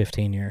 times in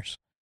 15 years,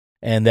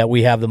 and that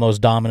we have the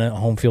most dominant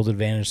home field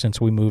advantage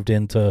since we moved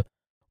into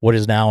what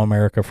is now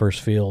America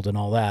First Field and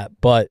all that.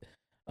 But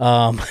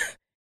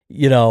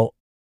You know,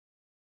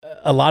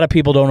 a lot of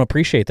people don't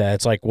appreciate that.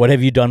 It's like, what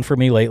have you done for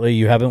me lately?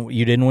 You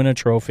didn't win a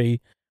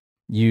trophy.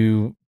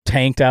 You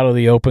tanked out of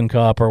the Open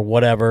Cup or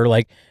whatever.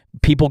 Like,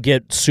 people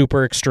get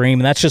super extreme,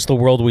 and that's just the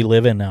world we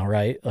live in now,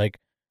 right? Like,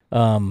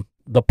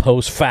 the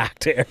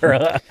post-fact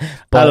era.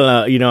 But, I don't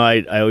know. You know,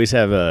 I always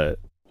have a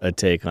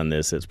take on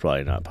this that's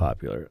probably not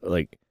popular.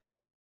 Like,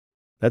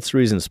 that's the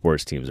reason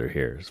sports teams are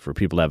here, is for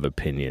people to have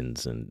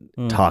opinions and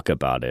talk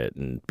about it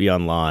and be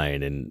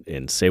online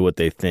and say what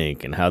they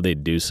think and how they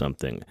do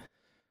something.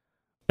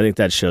 I think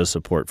that shows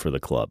support for the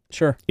club.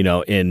 Sure. You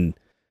know,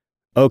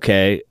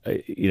 okay,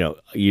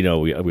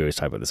 we always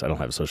talk about this. I don't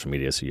have social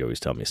media, so you always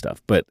tell me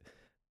stuff. But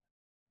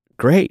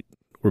great,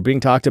 we're being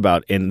talked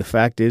about, and the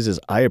fact is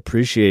I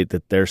appreciate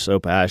that they're so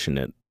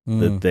passionate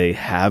that they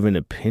have an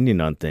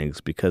opinion on things,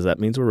 because that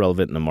means we're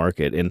relevant in the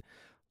market. And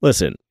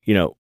listen, you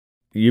know,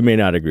 you may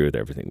not agree with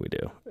everything we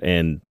do,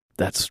 and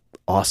that's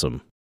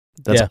awesome.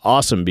 That's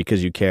awesome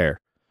because you care,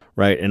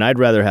 right? And I'd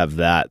rather have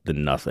that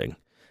than nothing.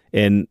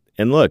 And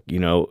look, you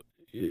know,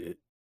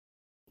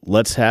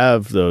 let's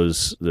have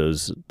those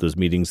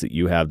meetings that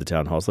you have, the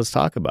town halls. Let's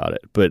talk about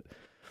it. But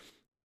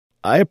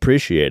I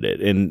appreciate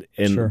it. And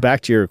Sure.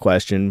 Back to your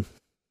question,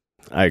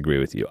 I agree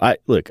with you.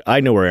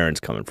 I know where Aaron's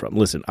coming from.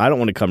 Listen, I don't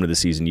want to come to the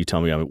season, you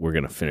tell me we're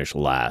going to finish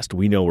last.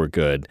 We know we're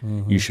good.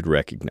 You should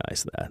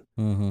recognize that.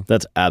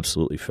 That's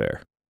absolutely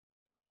fair.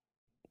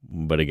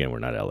 But again, we're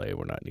not LA,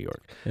 we're not New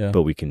York. Yeah.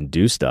 But we can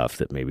do stuff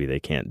that maybe they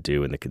can't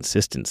do in the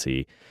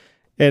consistency.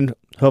 And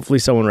hopefully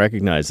someone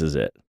recognizes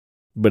it.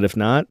 But if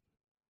not,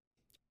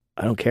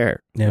 I don't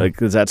care. Yeah. Like,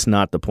 'cause that's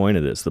not the point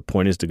of this. The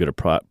point is to get a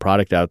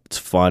product out that's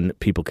fun,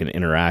 people can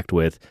interact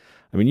with.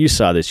 I mean, you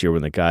saw this year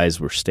when the guys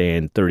were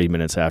staying 30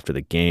 minutes after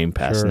the game,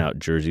 passing out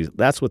jerseys.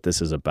 That's what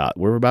this is about.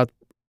 We're about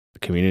the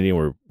community,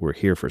 and we're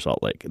here for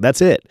Salt Lake.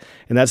 That's it.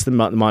 And that's the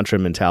mantra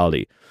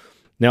mentality.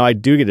 Now, I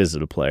do get as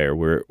a player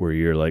where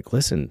you're like,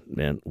 listen,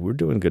 man, we're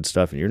doing good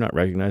stuff, and you're not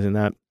recognizing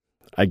that.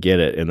 I get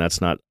it, and that's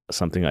not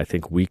something I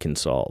think we can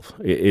solve.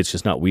 It's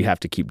just not. We have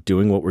to keep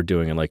doing what we're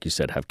doing, and like you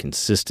said, have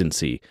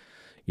consistency.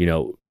 You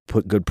know,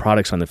 put good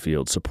products on the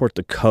field, support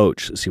the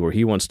coach, see where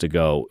he wants to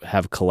go,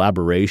 have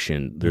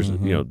collaboration. There's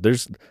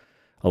there's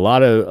a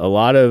lot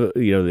of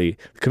the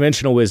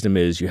conventional wisdom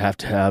is you have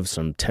to have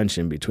some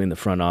tension between the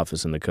front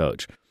office and the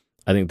coach.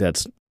 I think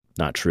that's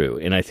not true,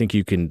 and I think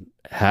you can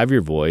have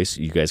your voice.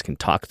 You guys can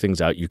talk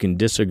things out. You can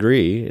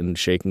disagree and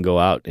shake and go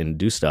out and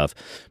do stuff.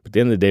 But at the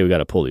end of the day, we got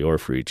to pull the oar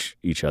for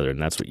each other,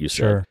 and that's what you said.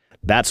 Sure.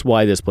 That's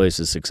why this place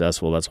is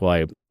successful. That's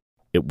why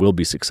it will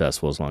be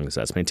successful as long as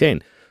that's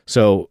maintained.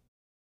 So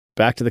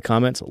back to the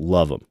comments,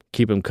 love them.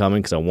 Keep them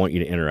coming, because I want you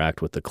to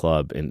interact with the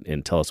club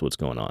and tell us what's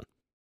going on.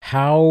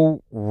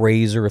 How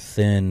razor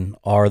thin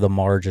are the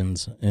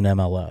margins in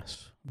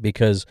MLS?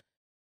 Because,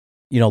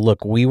 you know,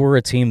 look, we were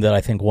a team that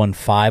I think won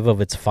 5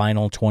 of its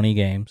final 20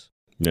 games.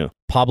 Yeah.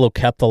 Pablo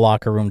kept the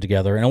locker room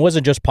together, and it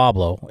wasn't just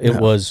Pablo. It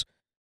was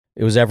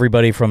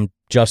everybody from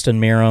Justin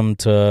Meram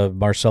to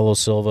Marcelo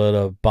Silva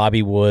to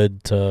Bobby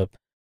Wood to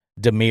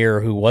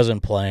Demir, who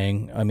wasn't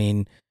playing. I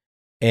mean,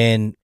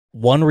 and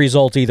one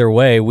result either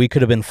way, we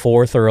could have been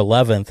 4th or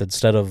 11th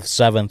instead of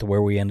 7th,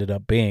 where we ended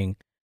up being.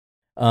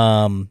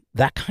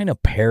 That kind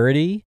of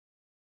parity,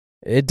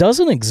 it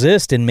doesn't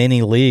exist in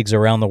many leagues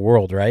around the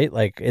world, right?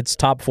 Like, it's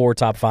top 4,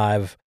 top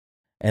 5,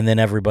 and then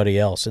everybody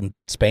else. In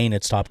Spain,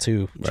 it's top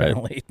 2,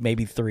 generally, right.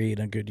 Maybe 3 in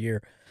a good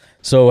year.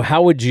 So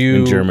how would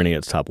you... In Germany,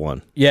 it's top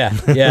 1. Yeah,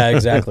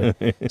 exactly.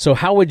 So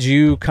how would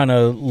you kind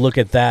of look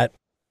at that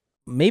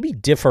maybe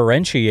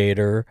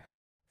differentiator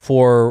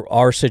for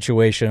our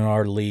situation,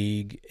 our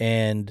league,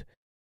 and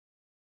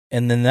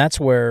then that's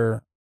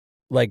where,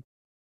 like,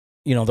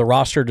 you know, the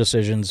roster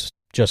decisions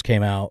just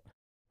came out.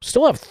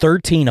 Still have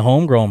 13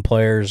 homegrown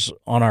players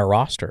on our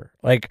roster.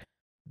 Like,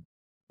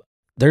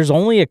 there's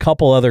only a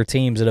couple other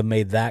teams that have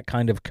made that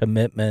kind of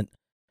commitment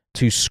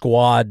to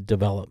squad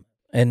development.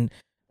 And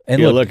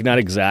look, not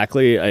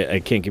exactly.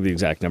 I can't give you the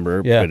exact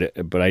number,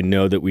 but I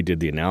know that we did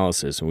the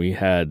analysis, and we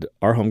had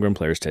our homegrown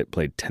players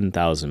played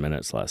 10,000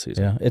 minutes last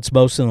season. Yeah, it's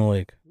most in the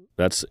league.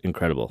 That's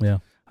incredible. Yeah.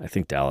 I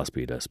think Dallas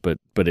beat us, but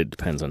it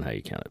depends on how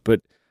you count it.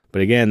 But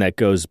again, that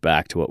goes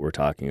back to what we're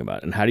talking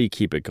about. And how do you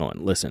keep it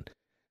going? Listen,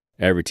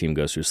 every team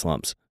goes through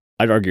slumps.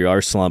 I'd argue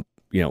our slump,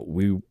 you know,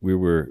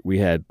 we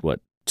had what,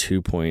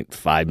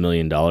 $2.5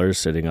 million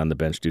sitting on the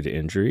bench due to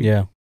injury.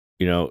 Yeah.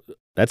 You know,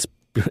 that's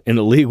in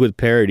a league with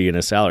parity and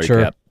a salary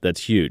cap.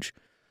 That's huge.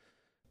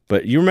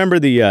 But you remember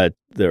the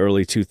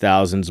early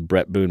 2000s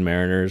Brett Boone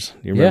Mariners?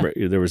 You remember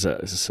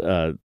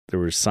there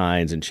were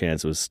signs and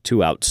chants. It was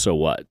 2 out, so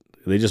what?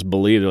 They just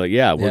believed, they're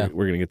like,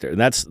 we're going to get there.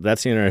 And that's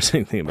the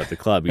interesting thing about the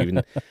club. Even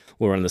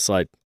when we're on the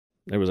slide,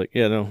 they was like,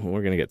 we're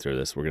going to get through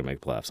this. We're going to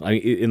make playoffs. I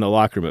mean, in the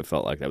locker room, it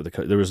felt like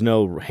that. There was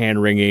no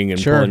hand wringing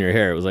and pulling your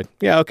hair. It was like,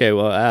 okay,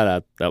 well,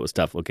 that was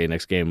tough. Okay,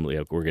 next game,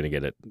 we're going to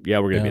get it. Yeah,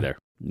 we're going to be there.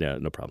 Yeah,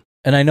 no problem.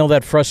 And I know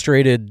that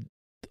frustrated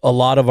a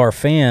lot of our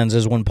fans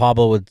is when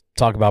Pablo would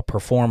talk about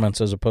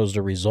performance as opposed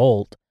to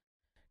result,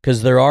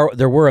 because there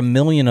were a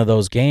million of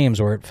those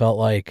games where it felt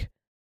like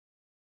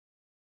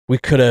we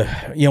could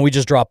have, we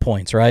just dropped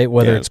points, right?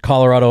 Whether it's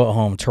Colorado at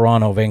home,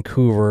 Toronto,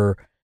 Vancouver,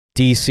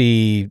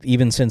 DC,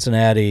 even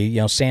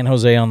Cincinnati, San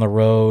Jose on the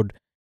road.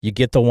 You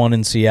get the one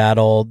in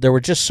Seattle. There were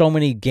just so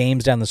many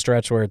games down the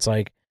stretch where it's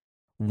like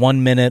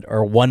 1 minute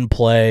or one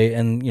play.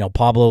 And,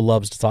 Pablo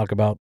loves to talk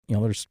about,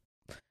 there's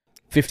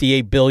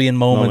 58 billion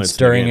moments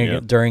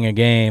during a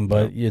game,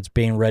 but it's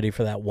being ready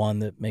for that one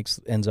that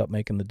ends up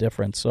making the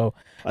difference. So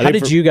how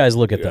did you guys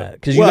look at that?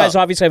 Because you guys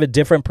obviously have a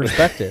different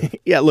perspective.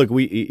 Yeah, look,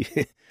 we,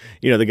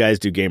 the guys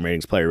do game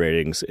ratings, player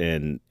ratings,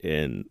 and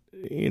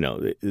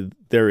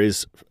there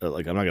is,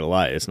 like, I'm not going to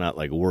lie, it's not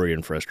like worry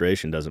and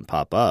frustration doesn't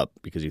pop up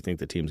because you think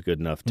the team's good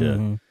enough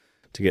to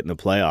get in the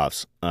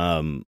playoffs.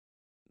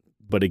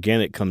 But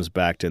again, it comes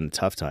back to in the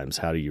tough times,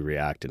 how do you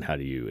react and how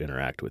do you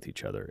interact with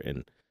each other?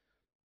 And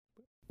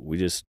we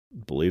just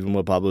believed in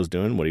what Pablo's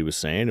doing, what he was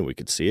saying, and we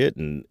could see it.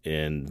 And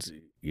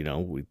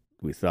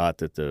we thought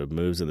that the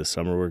moves in the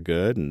summer were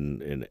good,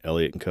 and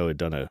Elliott and co had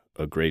done a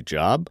great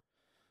job.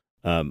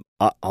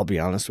 I'll be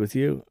honest with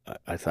you.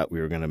 I thought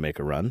we were going to make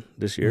a run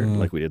this year,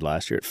 like we did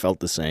last year. It felt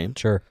the same.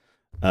 Sure.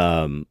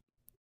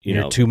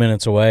 You're 2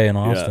 minutes away in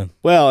Austin. Yeah.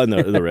 Well, and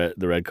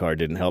the red card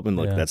didn't help. And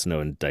look, that's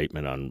no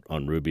indictment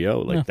on Rubio.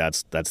 Like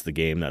that's the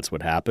game. That's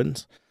what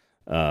happens.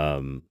 But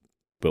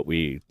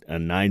a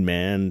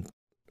 9-man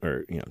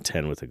or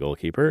 10 with a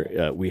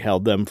goalkeeper. We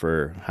held them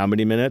for how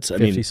many minutes?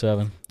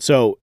 57.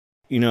 So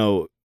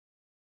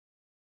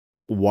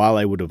while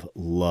I would have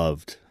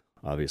loved,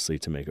 obviously,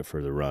 to make a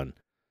further run,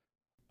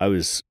 I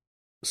was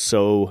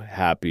so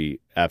happy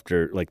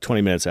after, like,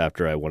 20 minutes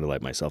after I wanted to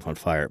light myself on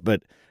fire.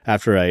 But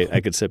after I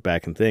could sit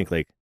back and think,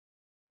 like,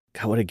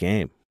 God, what a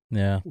game.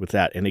 Yeah. With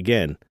that. And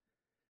again,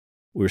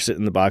 we were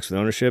sitting in the box with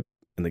ownership,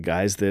 and the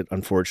guys that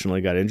unfortunately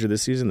got injured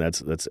this season,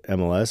 that's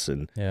MLS.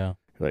 And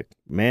like,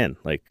 man,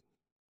 like,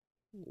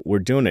 we're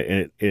doing it.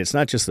 And it's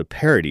not just the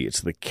parity,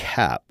 it's the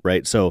cap,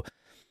 right? So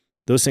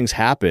those things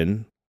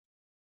happen.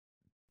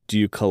 Do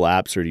you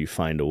collapse or do you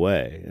find a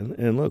way?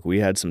 And look, we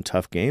had some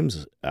tough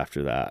games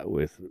after that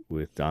with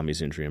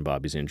Dami's injury and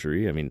Bobby's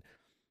injury. I mean,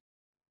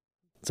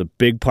 it's a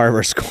big part of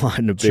our squad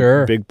and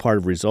a big part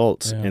of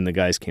results. Yeah. And the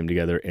guys came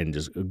together and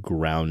just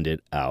ground it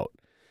out.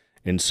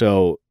 And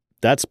so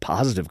that's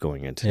positive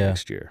going into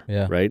next year,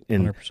 right?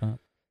 And 100%.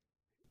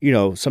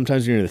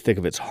 Sometimes when you're in the thick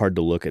of it, it's hard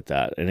to look at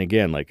that. And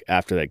again, like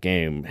after that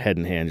game, head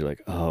in hand, you're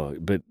like, oh,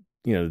 but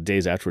the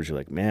days afterwards, you're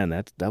like, man,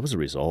 that was a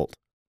result.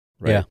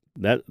 Right.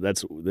 Yeah.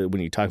 That's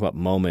when you talk about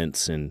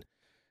moments and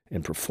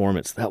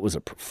performance, that was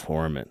a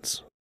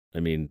performance. I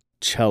mean,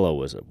 Cello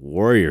was a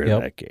warrior in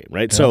that game,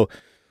 right? Yep. So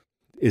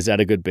is that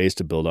a good base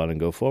to build on and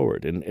go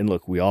forward? And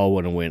look, we all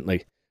want to win.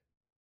 Like,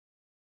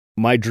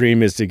 my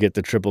dream is to get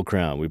the Triple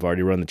Crown. We've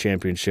already run the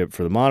championship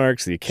for the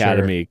Monarchs, the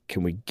Academy. Sure.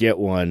 Can we get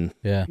one?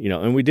 Yeah.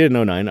 And we did in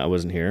 2009. I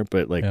wasn't here,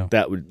 but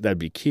that'd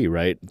be key,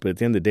 right? But at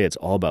the end of the day, it's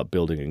all about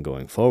building and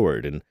going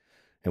forward and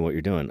what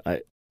you're doing.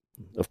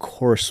 Of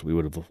course, we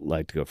would have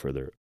liked to go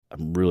further.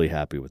 I'm really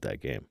happy with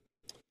that game.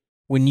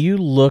 When you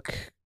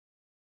look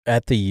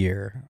at the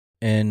year,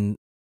 and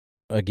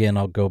again,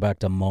 I'll go back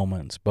to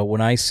moments, but when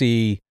I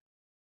see,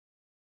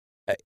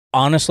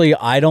 honestly,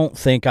 I don't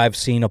think I've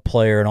seen a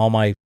player in all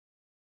my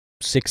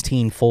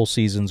 16 full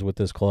seasons with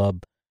this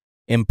club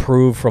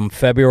improve from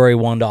February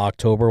 1 to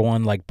October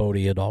 1 like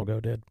Bodie Hidalgo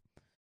did.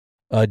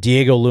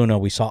 Diego Luna,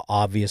 we saw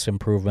obvious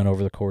improvement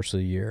over the course of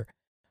the year.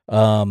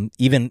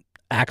 Even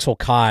Axel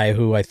Kai,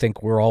 who I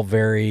think we're all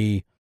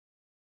very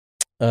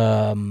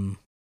trepidatious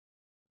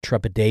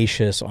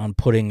on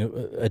putting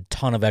a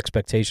ton of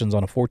expectations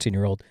on a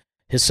 14-year-old.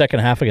 His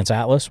second half against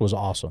Atlas was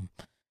awesome.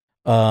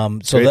 So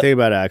the thing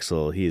about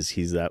Axel,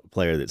 he's that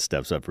player that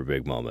steps up for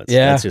big moments.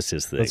 Yeah, that's just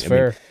his thing. That's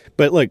fair.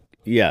 But look,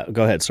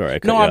 go ahead. Sorry,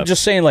 I'm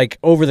just saying, like,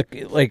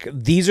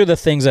 these are the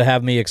things that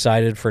have me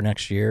excited for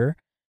next year.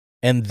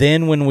 And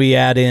then when we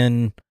add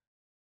in,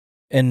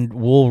 and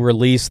we'll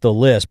release the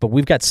list, but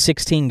we've got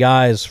 16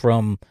 guys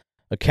from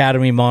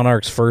Academy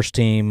Monarchs first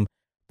team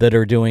that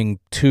are doing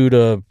 2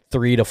 to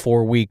 3 to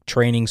 4 week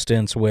training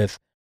stints with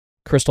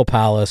Crystal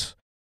Palace,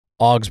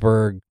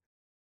 Augsburg,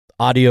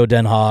 Adio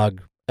Den Haag,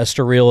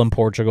 Estoril in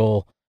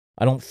Portugal.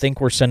 I don't think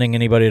we're sending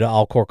anybody to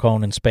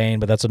Alcorcon in Spain,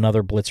 but that's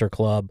another Blitzer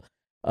club.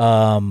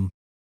 And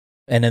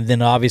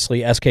then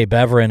obviously SK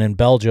Beveren in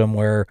Belgium,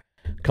 where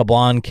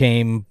Kablan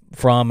came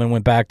from and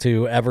went back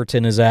to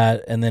Everton is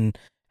at, and then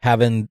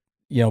having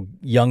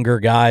younger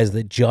guys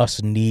that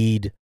just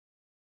need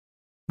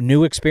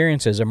new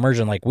experiences,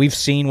 immersion. Like, we've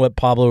seen what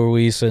Pablo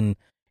Ruiz and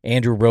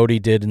Andrew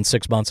Rohde did in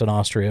 6 months in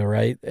Austria,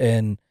 right?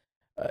 And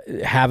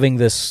having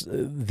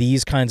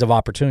these kinds of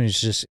opportunities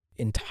is just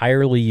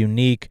entirely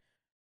unique,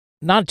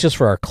 not just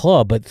for our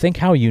club, but think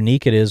how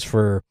unique it is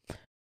for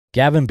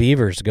Gavin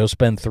Beavers to go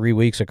spend 3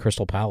 weeks at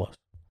Crystal Palace.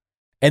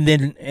 And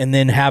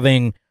then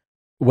having,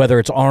 whether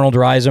it's Arnold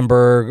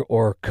Reisenberg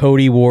or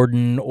Cody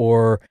Warden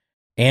or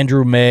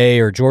Andrew May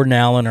or Jordan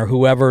Allen or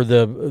whoever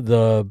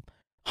the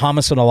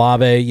Hamas and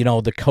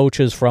Alave, the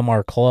coaches from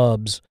our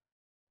clubs,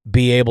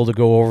 be able to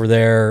go over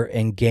there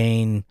and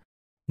gain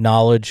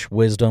knowledge,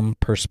 wisdom,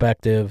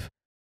 perspective.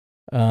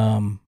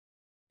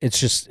 it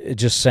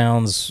just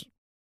sounds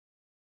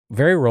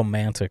very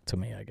romantic to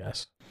me, I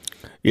guess.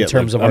 Yeah, in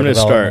terms of I'm our going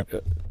to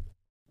development.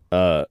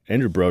 start.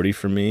 Andrew Brody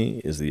for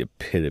me is the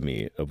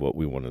epitome of what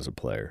we want as a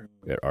player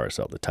at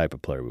RSL, the type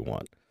of player we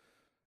want.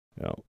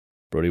 You know,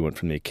 Brody went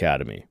from the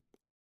academy,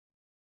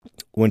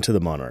 went to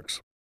the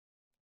Monarchs,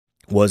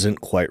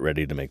 wasn't quite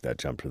ready to make that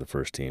jump to the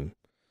first team.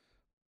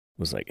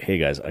 Was like, hey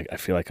guys, I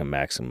feel like I've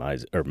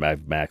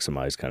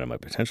maximized kind of my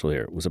potential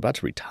here. Was about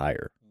to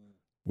retire.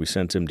 We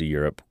sent him to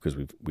Europe because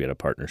we had a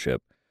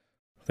partnership.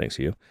 Thanks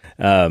to you.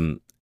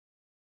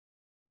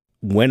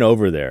 Went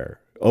over there,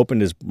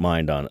 opened his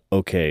mind on,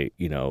 okay,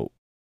 you know,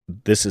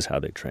 this is how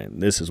they train.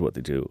 This is what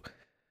they do.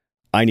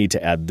 I need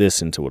to add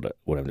this into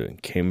what I'm doing.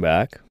 Came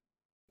back,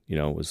 you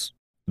know, was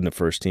in the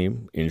first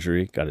team,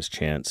 injury, got his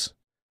chance.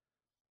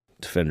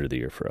 Defender of the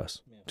year for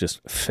us.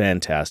 Just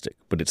fantastic.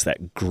 But it's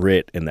that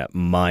grit and that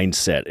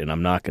mindset, and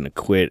I'm not going to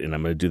quit, and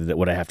I'm going to do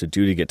what I have to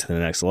do to get to the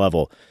next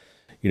level.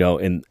 You know,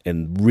 and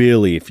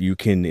really, if you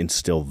can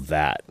instill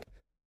that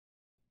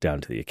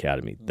down to the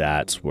academy,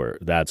 that's where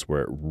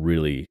it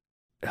really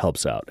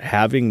helps out.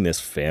 Having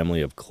this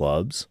family of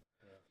clubs,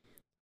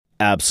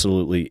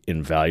 absolutely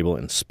invaluable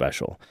and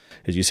special.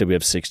 As you said, we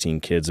have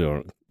 16 kids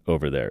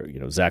over there. You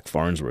know, Zach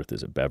Farnsworth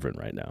is at Beverin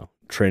right now.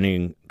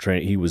 Training.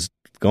 He was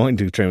going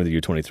to train with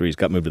the U23s,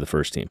 got moved to the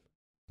first team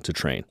to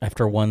train.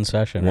 After one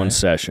session, One right?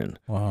 session,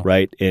 Wow.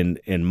 right? And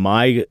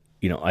my,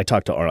 you know, I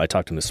talked to Arnold, I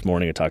talked to him this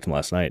morning, I talked to him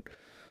last night.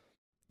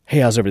 Hey,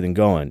 how's everything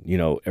going? You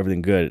know,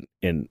 everything good?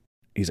 And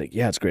he's like,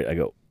 yeah, it's great. I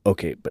go,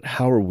 okay, but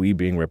how are we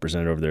being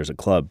represented over there as a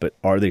club? But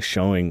are they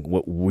showing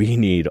what we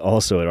need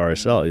also at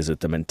RSL? Is it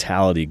the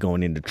mentality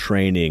going into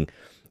training,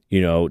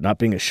 you know, not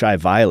being a shy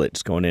violet,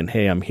 just going in,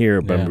 hey, I'm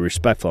here, but I'm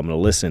respectful. I'm going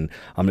to listen.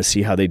 I'm going to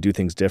see how they do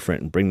things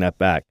different and bring that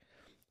back.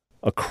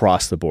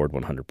 Across the board,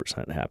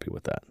 100% happy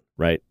with that,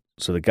 right?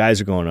 So the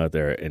guys are going out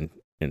there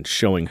and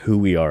showing who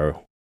we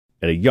are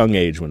at a young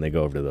age when they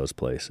go over to those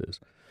places.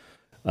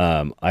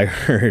 I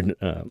heard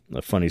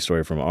a funny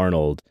story from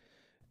Arnold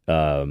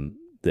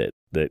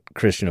that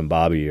Christian and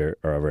Bobby are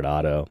over at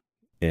Otto,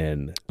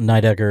 and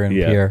Neidegger and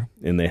Pierre.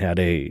 And they had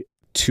a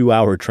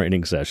 2-hour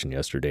training session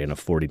yesterday and a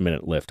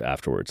 40-minute lift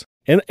afterwards.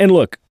 And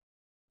look,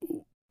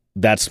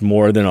 that's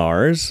more than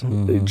ours.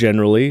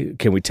 Generally,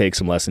 can we take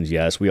some lessons?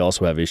 Yes. We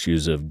also have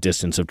issues of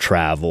distance of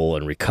travel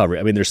and recovery.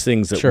 I mean, there's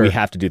things that we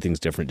have to do things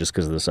different just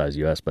because of the size of the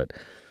U.S., but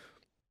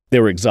they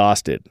were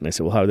exhausted. And I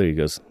said, well, how are they? He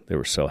goes, they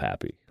were so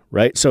happy,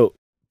 right? So,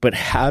 but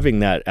having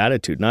that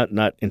attitude, not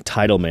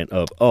entitlement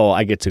of, oh,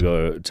 I get to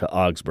go to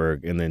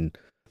Augsburg and then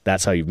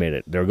that's how you've made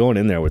it. They're going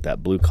in there with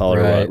that blue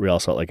collar, Real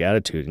Salt Lake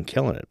attitude and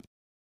killing it.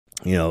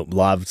 You know,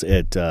 Lav's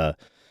at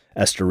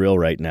Estoril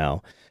right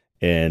now,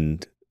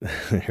 and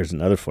here's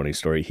another funny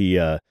story. He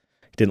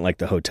didn't like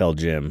the hotel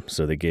gym,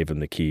 so they gave him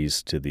the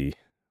keys to the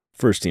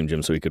first team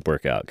gym so he could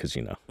work out because,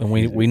 you know. And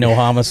we know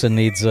Homison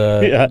needs,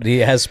 he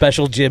has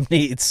special gym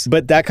needs.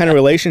 But that kind of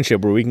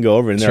relationship where we can go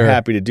over and they're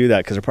happy to do that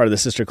because they're part of the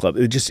sister club.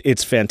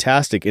 It's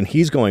fantastic. And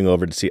he's going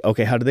over to see,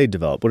 okay, how do they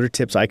develop? What are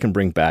tips I can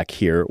bring back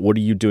here? What are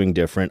you doing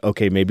different?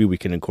 Okay, maybe we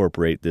can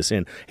incorporate this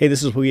in. Hey,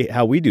 this is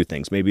how we do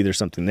things. Maybe there's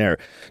something there.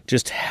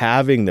 Just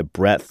having the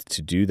breadth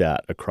to do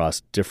that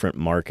across different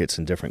markets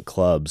and different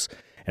clubs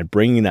and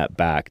bringing that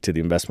back to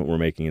the investment we're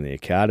making in the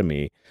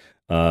academy,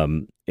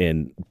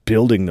 and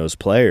building those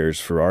players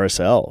for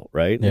RSL,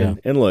 right? Yeah.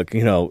 And look,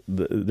 you know,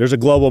 there's a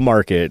global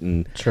market,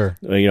 and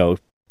you know,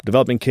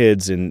 developing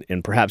kids and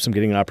perhaps them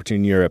getting an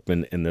opportunity in Europe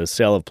and the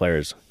sale of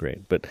players,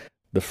 great. But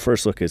the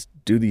first look is,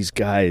 do these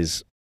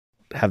guys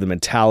have the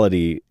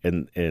mentality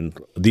and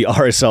the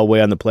RSL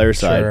way on the player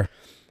side?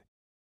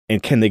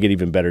 And can they get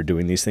even better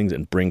doing these things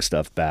and bring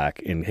stuff back?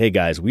 And hey,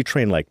 guys, we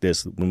train like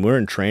this. When we're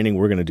in training,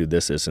 we're going to do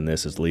this, and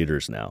this as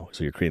leaders now.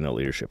 So you're creating that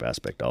leadership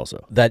aspect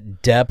also.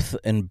 That depth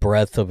and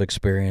breadth of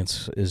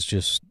experience is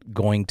just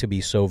going to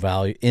be so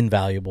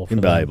invaluable for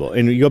them.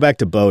 And you go back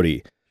to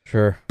Bodie.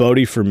 Sure.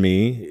 Bodie, for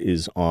me,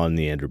 is on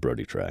the Andrew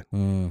Brody track.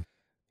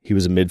 He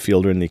was a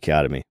midfielder in the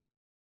academy.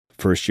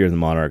 First year in the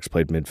Monarchs,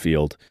 played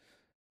midfield.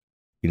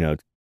 You know,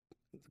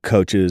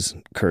 coaches,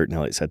 Kurt and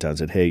Elliot, sat down and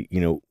said, hey, you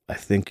know, I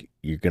think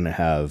you're going to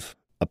have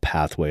a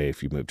pathway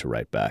if you move to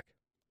right back.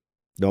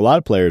 Now, a lot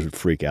of players would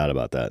freak out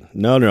about that.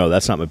 No,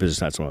 that's not my business.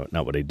 That's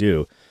not what I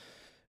do.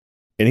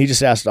 And he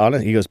just asked,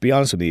 he goes, be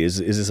honest with me, is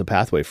this a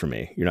pathway for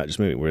me? You're not just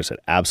moving. We said,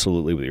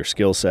 absolutely, with your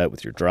skill set,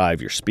 with your drive,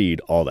 your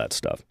speed, all that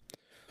stuff.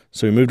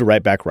 So we moved to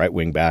right back, right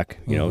wing back,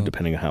 you know,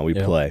 depending on how we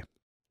play.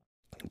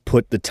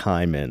 Put the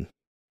time in.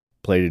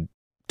 Played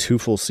 2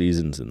 full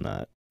seasons in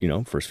that. You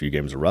know, first few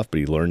games were rough, but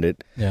he learned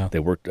it. Yeah. They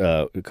worked,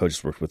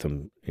 coaches worked with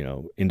him, you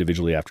know,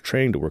 individually after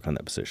training to work on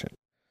that position.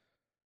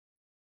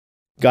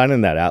 Got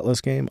in that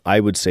Atlas game, I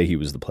would say he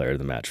was the player of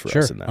the match for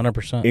us in that.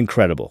 100%.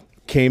 Incredible.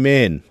 Came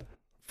in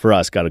for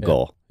us, got a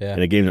goal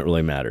in a game that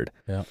really mattered.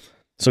 Yeah.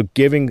 So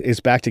it's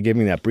back to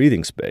giving that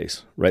breathing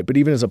space, right? But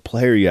even as a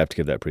player, you have to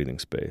give that breathing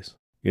space.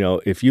 You know,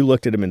 if you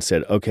looked at him and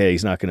said, okay,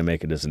 he's not going to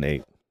make it as an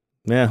 8.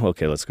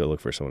 Okay, let's go look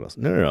for someone else.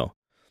 No.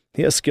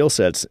 He has skill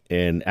sets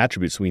and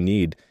attributes we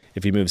need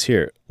If he moves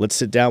here, let's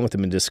sit down with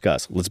him and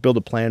discuss. Let's build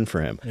a plan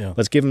for him. Yeah.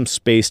 Let's give him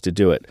space to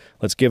do it.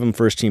 Let's give him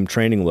first team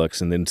training looks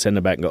and then send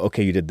him back and go,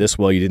 okay, you did this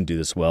well, you didn't do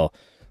this well.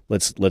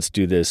 Let's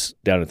do this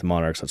down at the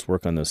Monarchs. Let's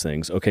work on those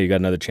things. Okay, you got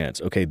another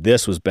chance. Okay,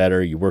 this was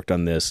better. You worked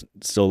on this.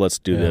 Still, let's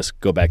do this.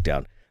 Go back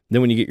down.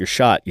 Then when you get your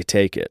shot, you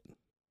take it,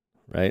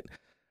 right?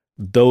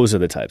 Those are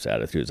the types of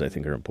attitudes I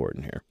think are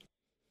important here.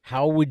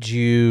 How would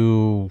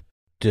you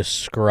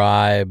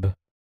describe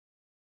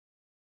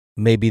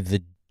maybe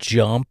the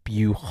jump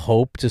you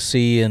hope to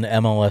see in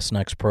MLS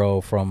Next Pro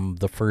from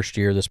the first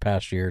year this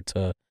past year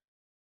to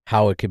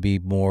how it could be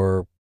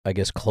more, I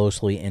guess,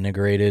 closely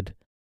integrated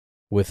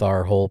with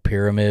our whole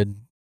pyramid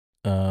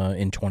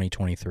in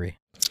 2023?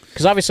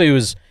 Because obviously it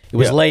was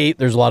late.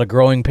 There's a lot of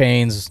growing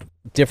pains,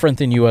 different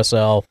than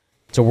USL.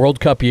 It's a World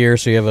Cup year,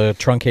 so you have a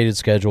truncated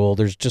schedule.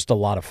 There's just a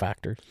lot of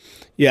factors.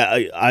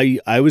 Yeah,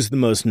 I was the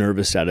most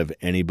nervous out of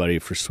anybody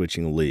for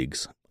switching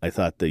leagues. I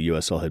thought the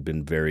USL had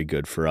been very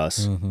good for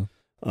us. Mm-hmm.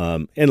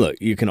 And look,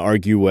 you can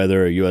argue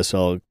whether a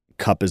USL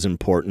Cup is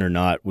important or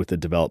not with the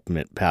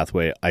development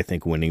pathway. I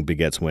think winning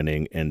begets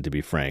winning, and to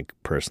be frank,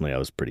 personally, I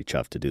was pretty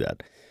chuffed to do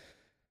that.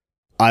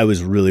 I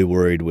was really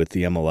worried with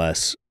the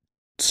MLS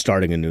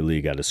starting a new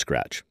league out of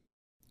scratch,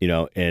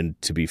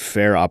 and to be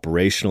fair,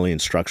 operationally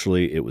and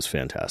structurally, it was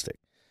fantastic.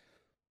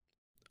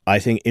 I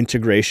think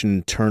integration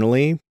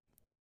internally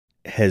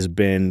there's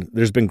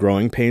been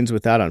growing pains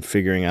with that on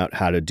figuring out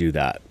how to do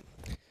that.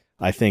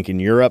 I think in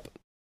Europe,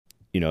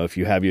 if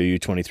you have your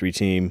U23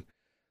 team,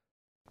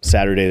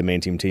 Saturday the main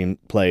team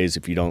plays.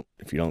 If you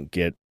don't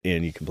get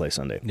in, you can play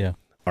Sunday. Yeah.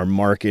 Our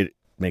market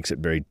makes it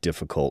very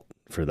difficult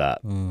for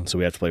that. So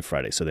we have to play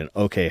Friday. So then,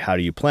 okay, how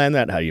do you plan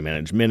that? How do you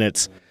manage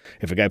minutes?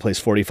 If a guy plays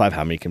 45,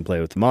 how many can play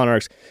with the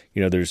Monarchs?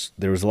 There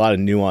was a lot of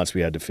nuance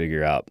we had to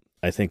figure out.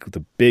 I think the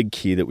big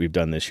key that we've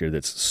done this year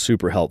that's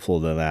super helpful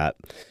to that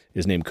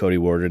is named Cody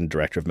Warden,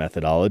 Director of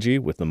Methodology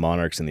with the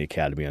Monarchs and the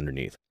Academy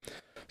underneath.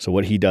 So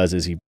what he does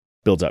is he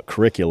builds out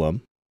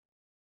curriculum,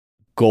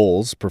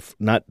 goals,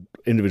 not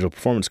individual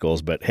performance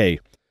goals, but hey,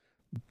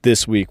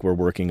 this week we're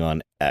working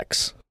on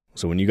X.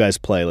 So when you guys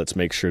play, let's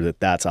make sure that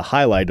that's a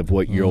highlight of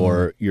what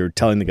you're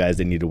telling the guys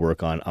they need to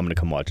work on. I'm going to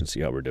come watch and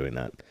see how we're doing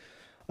that.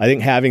 I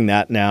think having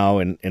that now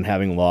and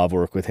having Love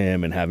work with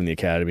him and having the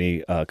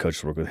academy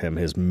coaches work with him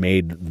has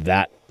made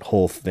that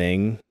whole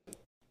thing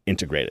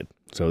integrated.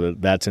 So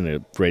that's in a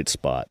great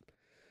spot.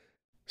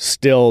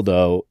 Still,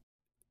 though,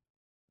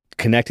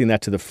 connecting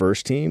that to the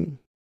first team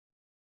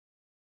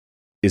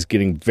is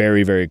getting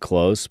very, very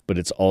close, but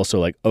it's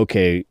also like,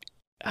 okay,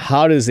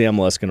 how does the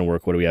MLS going to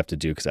work? What do we have to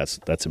do? Because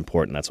that's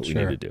important. That's what we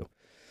need to do.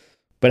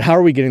 But how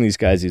are we getting these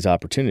guys these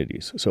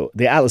opportunities? So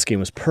the Atlas game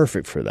was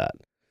perfect for that.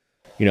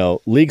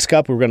 Leagues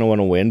Cup, we're going to want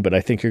to win, but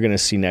I think you're going to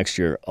see next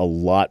year a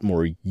lot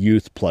more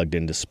youth plugged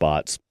into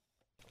spots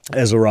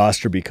as the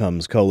roster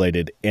becomes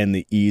collated and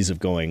the ease of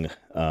going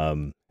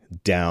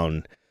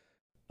down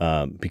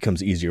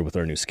becomes easier with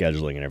our new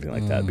scheduling and everything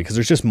like that, because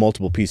there's just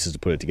multiple pieces to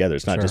put it together.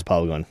 It's not just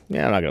Paulo going,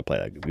 I'm not going to play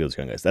that those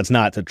young guys. That's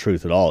not the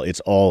truth at all. It's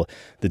all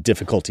the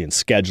difficulty in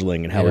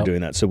scheduling and how we're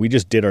doing that. So we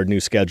just did our new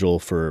schedule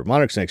for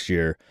Monarchs next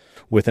year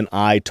with an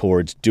eye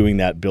towards doing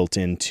that built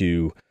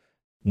into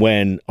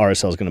when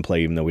RSL is going to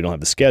play, even though we don't have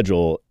the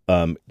schedule,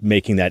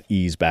 making that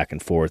ease back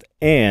and forth,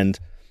 and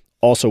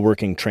also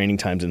working training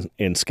times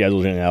and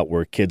scheduling out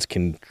where kids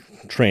can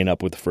train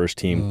up with the first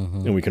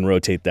team, and we can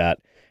rotate that.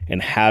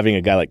 And having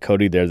a guy like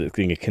Cody there that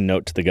can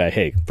note to the guy,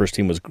 hey, first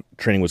team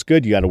training was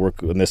good. You got to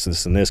work on this,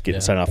 and this,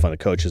 sign off on the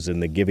coaches,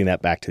 and then giving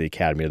that back to the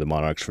academy or the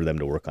Monarchs for them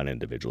to work on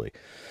individually.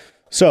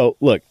 So,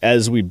 look,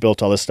 as we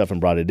built all this stuff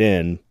and brought it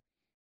in,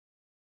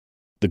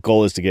 the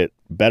goal is to get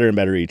better and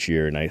better each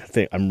year. And I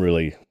think I'm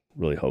really,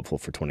 really hopeful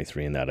for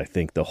 23 in that. I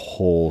think the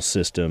whole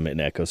system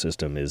and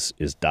ecosystem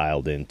is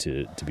dialed in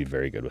to be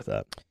very good with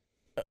that.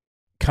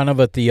 Kind of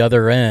at the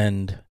other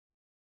end,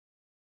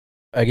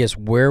 I guess,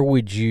 where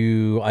would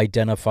you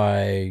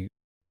identify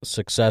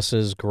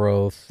successes,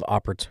 growth,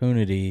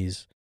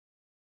 opportunities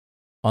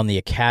on the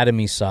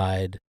academy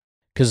side?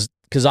 Because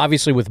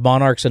obviously with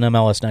Monarchs and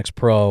MLS Next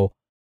Pro,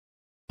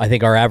 I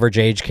think our average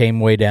age came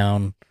way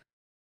down.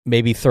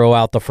 Maybe throw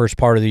out the first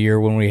part of the year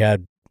when we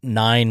had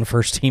 9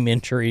 first-team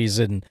injuries,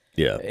 and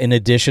in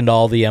addition to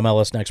all the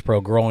MLS Next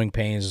Pro growing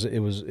pains, it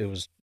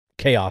was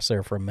chaos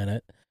there for a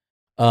minute.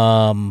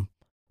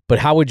 But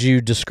how would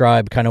you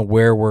describe kind of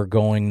where we're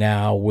going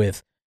now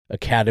with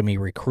academy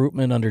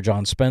recruitment under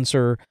John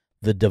Spencer,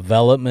 the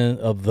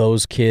development of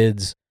those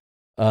kids,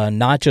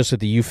 not just at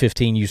the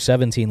U15,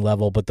 U17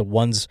 level, but the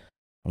ones,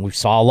 and we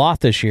saw a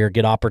lot this year,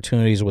 get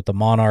opportunities with the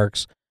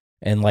Monarchs.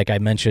 And like I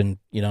mentioned,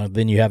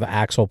 then you have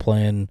Axel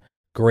playing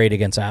great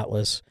against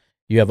Atlas.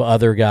 You have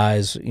other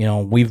guys.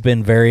 We've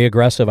been very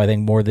aggressive, I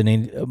think, more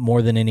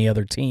than any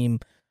other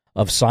team,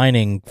 of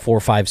signing 4,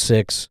 5,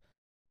 6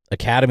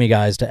 academy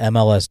guys to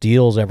MLS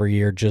deals every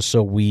year, just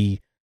so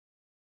we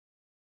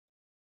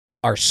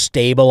are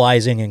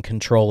stabilizing and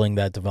controlling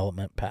that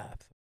development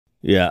path.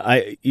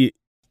 Yeah,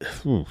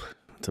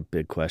 that's a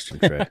big question,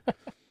 Trey.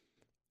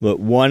 Look,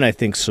 one, I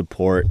think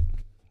support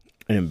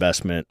and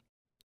investment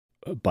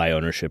buy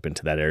ownership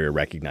into that area,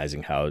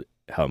 recognizing how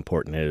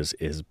important it is,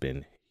 has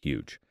been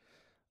huge.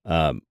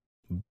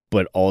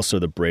 But also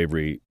the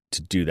bravery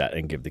to do that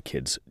and give the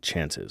kids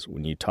chances.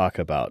 When you talk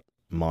about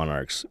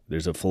Monarchs,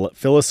 there's a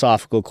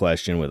philosophical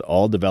question with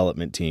all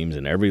development teams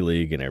in every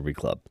league and every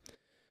club.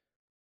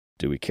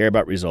 Do we care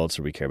about results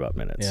or we care about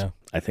minutes? Yeah.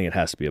 I think it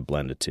has to be a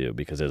blend of two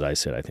because, as I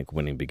said, I think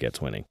winning begets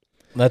winning.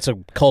 That's a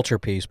culture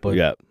piece, but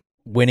yeah,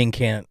 winning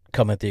can't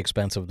come at the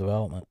expense of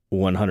development.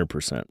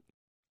 100%.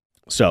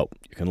 So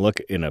you can look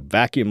in a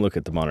vacuum, look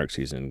at the Monarch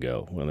season and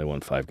go, well, they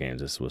won 5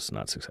 games. This was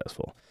not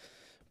successful.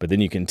 But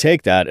then you can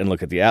take that and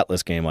look at the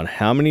Atlas game on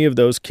how many of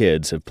those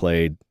kids have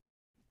played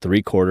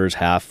 3 quarters,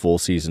 half, full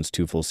seasons,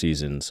 2 full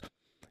seasons,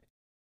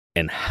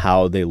 and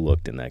how they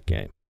looked in that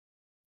game.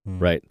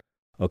 Right?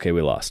 Okay,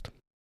 we lost.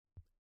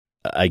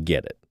 I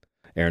get it.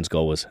 Aaron's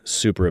goal was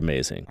super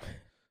amazing.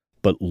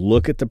 But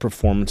look at the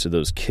performance of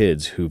those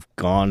kids who've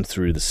gone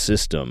through the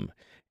system,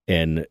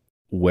 and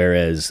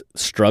whereas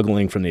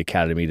struggling from the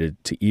academy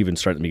to even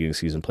start the beginning of the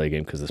season play a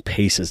game because the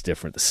pace is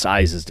different, the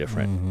size is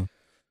different,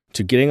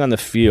 to getting on the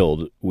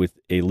field with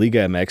a Liga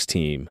MX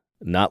team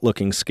not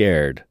looking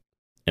scared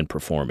and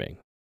performing.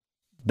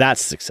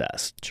 That's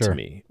success to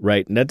me,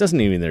 right? And that doesn't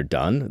even mean they're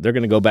done. They're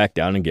going to go back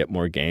down and get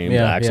more games.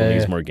 Axel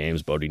needs more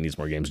games. Bodie needs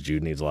more games.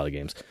 Jude needs a lot of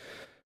games.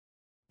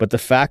 But the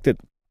fact that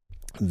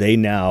they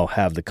now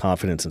have the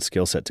confidence and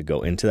skill set to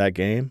go into that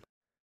game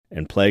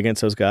and play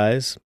against those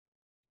guys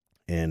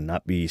and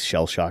not be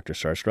shell-shocked or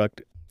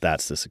starstruck,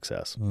 that's the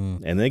success.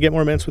 And they get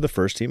more minutes with the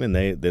first team, and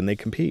then they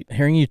compete.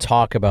 Hearing you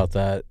talk about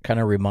that kind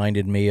of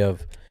reminded me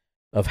of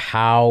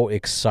how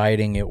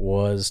exciting it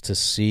was to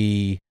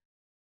see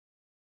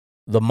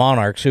the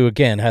Monarchs, who,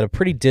 again, had a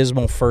pretty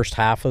dismal first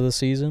half of the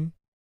season.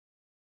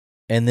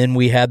 And then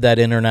we had that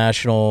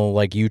international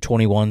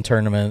U21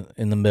 tournament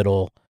in the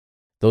middle.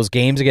 Those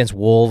games against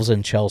Wolves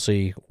and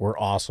Chelsea were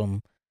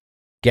awesome.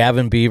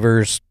 Gavin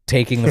Beavers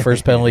taking the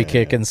first penalty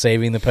kick and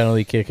saving the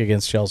penalty kick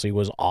against Chelsea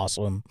was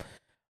awesome.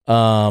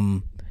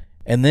 And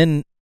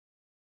then,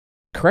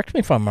 correct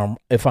me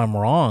if I'm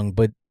wrong,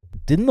 but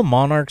didn't the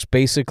Monarchs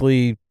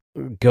basically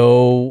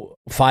go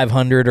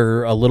 500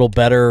 or a little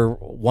better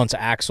once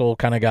Axel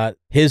kind of got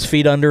his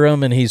feet under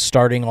him and he's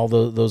starting all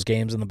those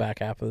games in the back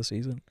half of the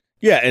season?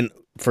 Yeah, and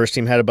first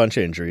team had a bunch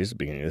of injuries at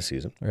the beginning of the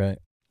season. Right.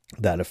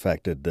 That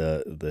affected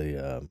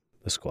the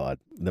squad.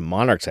 The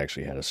Monarchs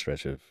actually had a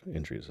stretch of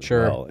injuries as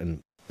well.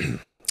 And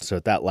so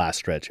at that last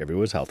stretch,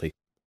 everyone was healthy.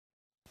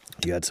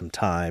 You had some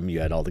time. You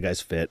had all the guys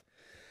fit.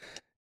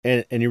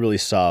 And you really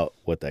saw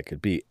what that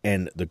could be.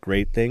 And the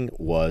great thing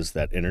was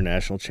that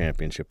international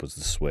championship was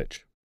the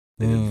switch.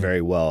 They did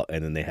very well,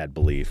 and then they had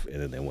belief,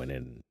 and then they went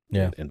in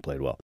and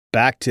played well.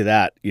 Back to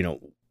that,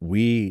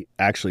 we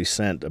actually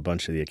sent a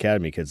bunch of the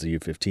academy kids, the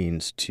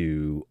U15s,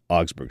 to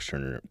Augsburg's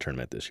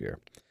tournament this year.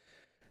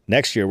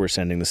 Next year, we're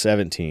sending the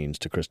 17s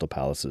to Crystal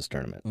Palace's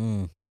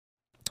tournament.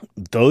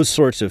 Those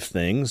sorts of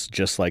things,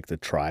 just like the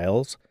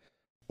trials,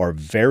 are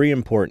very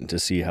important to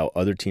see how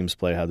other teams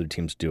play, how other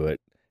teams do it,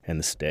 and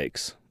the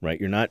stakes, right?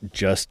 You're not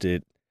just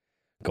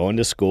going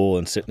to school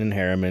and sitting in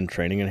Harriman,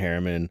 training in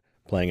Harriman,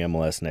 playing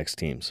MLS next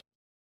teams.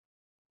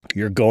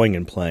 You're going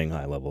and playing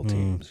high-level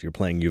teams. You're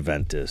playing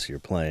Juventus. You're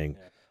playing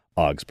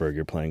Augsburg.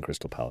 You're playing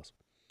Crystal Palace.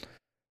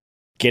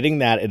 Getting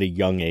that at a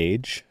young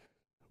age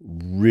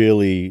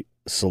really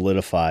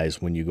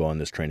solidifies when you go on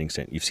this training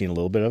stint. You've seen a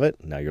little bit of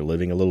it. Now you're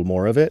living a little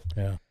more of it.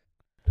 Yeah.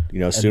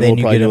 Soon we'll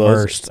probably get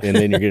immersed. And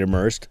then you get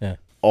immersed. Yeah.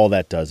 All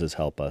that does is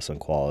help us on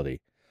quality,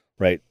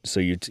 right? So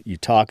you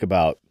talk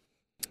about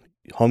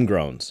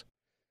homegrowns.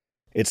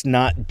 It's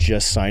not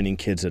just signing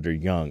kids that are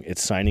young.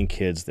 It's signing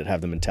kids that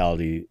have the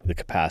mentality, the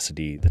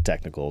capacity, the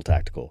technical,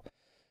 tactical,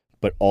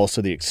 but also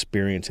the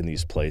experience in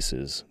these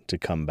places to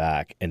come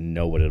back and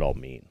know what it all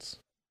means.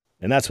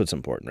 And that's what's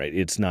important, right?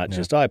 It's not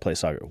just, I play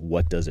soccer.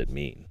 What does it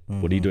mean?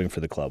 What are you doing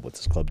for the club? What's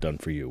this club done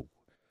for you?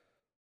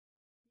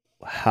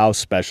 How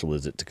special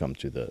is it to come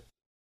through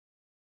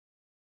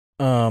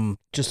the...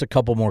 Just a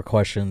couple more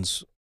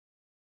questions.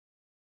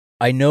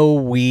 I know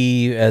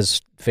we,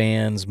 as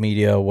fans,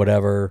 media,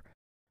 whatever,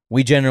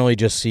 we generally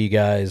just see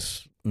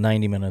guys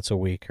 90 minutes a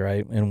week,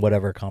 right, in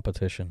whatever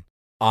competition.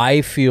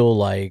 I feel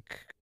like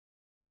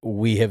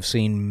we have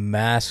seen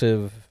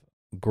massive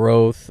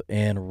growth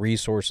and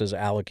resources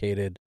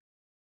allocated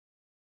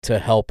to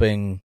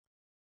helping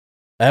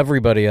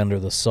everybody under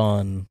the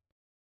sun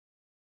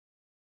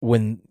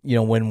when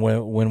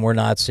we're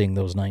not seeing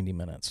those 90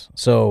 minutes.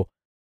 So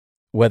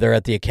whether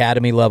at the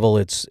academy level,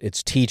 it's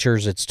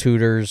teachers, it's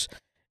tutors,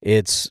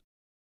 it's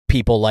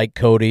people like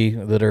Cody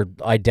that are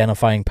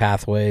identifying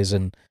pathways,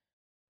 and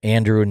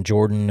Andrew and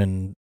Jordan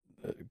and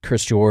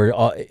Chris George,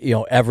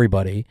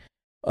 everybody.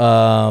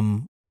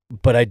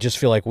 But I just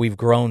feel like we've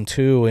grown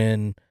too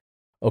in,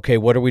 okay,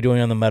 what are we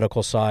doing on the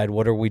medical side?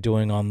 What are we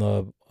doing on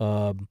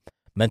the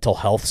mental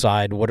health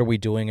side? What are we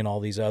doing in all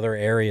these other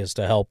areas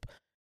to help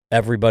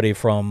everybody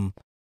from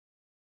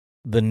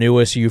the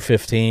newest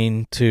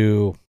U15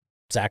 to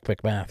Zach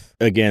McMath?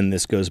 Again,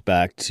 this goes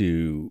back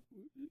to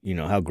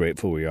how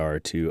grateful we are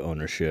to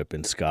ownership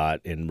and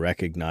Scott in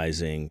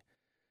recognizing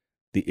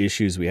the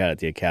issues we had at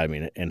the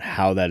academy and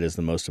how that is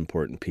the most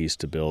important piece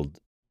to build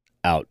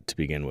out to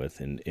begin with.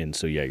 And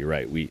so, yeah, you're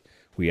right.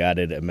 We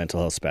added a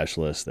mental health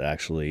specialist that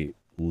actually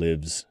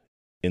lives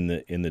in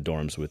the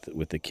dorms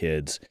with the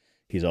kids.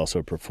 He's also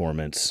a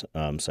performance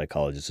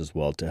psychologist as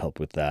well to help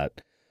with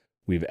that.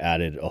 We've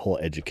added a whole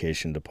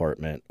education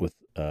department with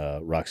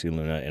Roxy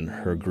Luna and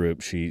her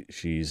group.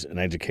 She's an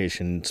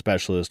education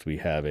specialist. We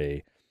have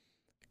a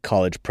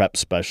college prep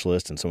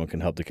specialist, and someone can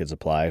help the kids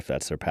apply if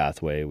that's their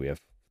pathway. We have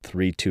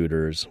 3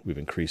 tutors. We've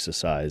increased the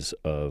size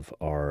of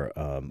our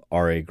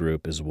RA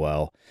group as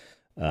well.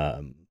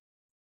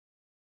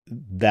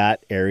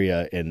 That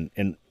area, and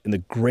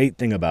the great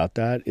thing about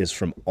that is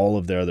from all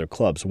of their other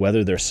clubs,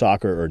 whether they're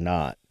soccer or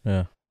not,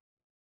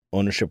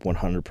 ownership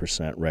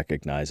 100%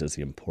 recognizes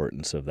the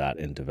importance of that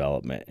in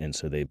development. And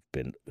so they've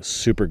been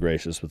super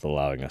gracious with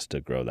allowing us to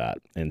grow that.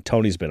 And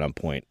Tony's been on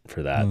point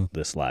for that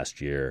this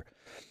last year.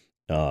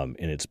 And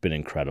it's been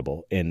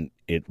incredible. And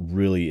it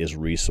really is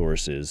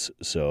resources.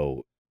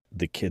 So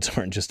the kids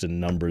aren't just a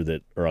number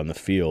that are on the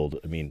field.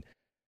 I mean,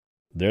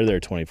 they're there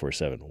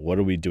 24/7. What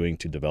are we doing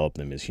to develop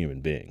them as human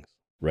beings,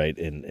 right?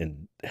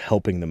 And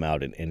helping them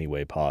out in any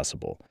way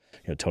possible.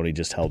 Tony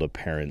just held a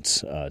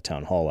parents'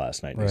 town hall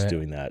last night. And he's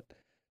doing that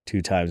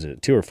 2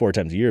 or 4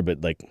 times a year.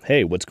 But like,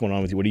 hey, what's going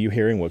on with you? What are you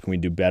hearing? What can we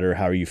do better?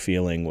 How are you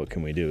feeling? What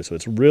can we do? So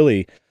it's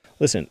really,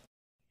 listen,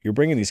 you're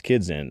bringing these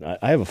kids in.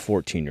 I have a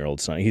 14-year-old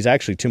son. He's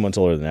actually 2 months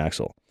older than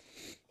Axel.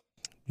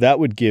 That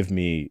would give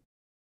me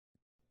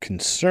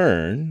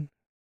concern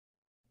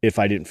if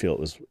I didn't feel it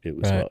was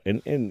well.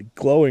 And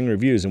glowing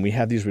reviews, and we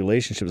have these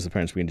relationships with the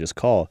parents we can just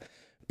call,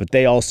 but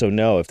they also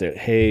know if they're,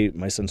 hey,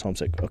 my son's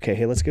homesick. Okay,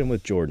 hey, let's get him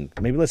with Jordan.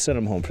 Maybe let's send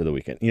him home for the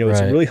weekend.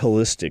 It's really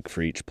holistic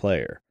for each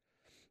player.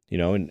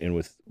 And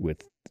with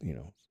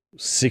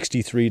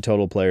 63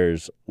 total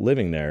players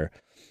living there,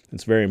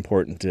 it's very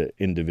important to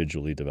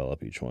individually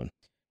develop each one.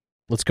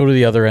 Let's go to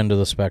the other end of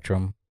the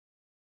spectrum.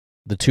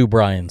 The 2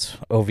 Bryans,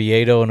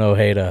 Oviedo and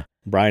Ojeda.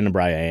 Brian and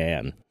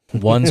Brian.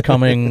 One's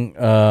coming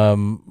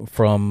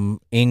from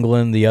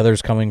England. The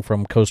other's coming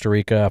from Costa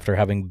Rica after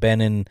having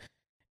been in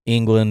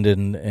England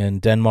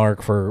and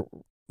Denmark for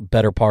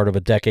better part of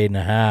a decade and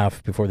a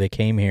half before they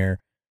came here.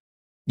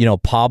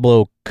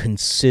 Pablo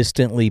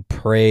consistently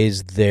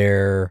praised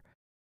their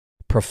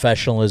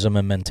professionalism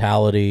and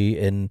mentality,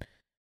 and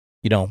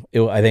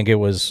I think it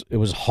was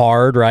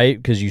hard, right?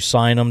 Because you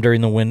sign them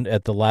during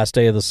at the last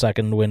day of the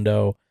second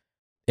window.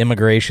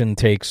 Immigration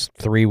takes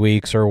 3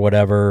 weeks or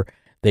whatever.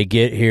 They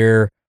get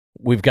here.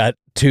 We've got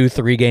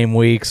 2-3 game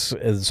weeks,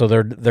 so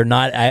they're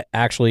not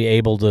actually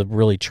able to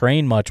really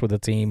train much with the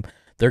team.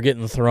 They're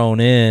getting thrown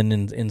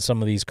in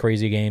some of these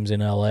crazy games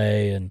in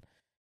LA and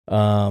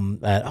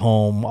at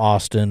home,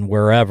 Austin,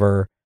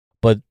 wherever.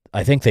 But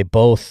I think they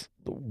both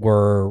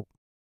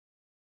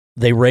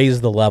they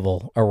raised the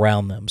level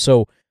around them.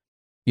 So,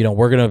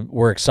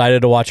 we're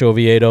excited to watch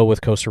Oviedo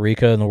with Costa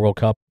Rica in the World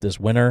Cup this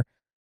winter.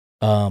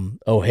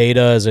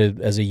 Ojeda as a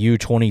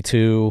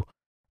U22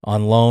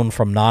 on loan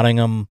from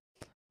Nottingham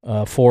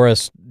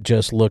Forest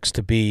just looks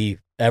to be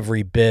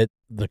every bit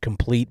the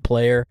complete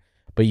player,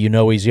 but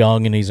he's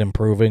young and he's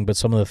improving. But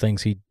some of the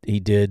things he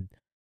did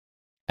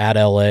at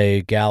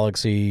LA,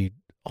 Galaxy,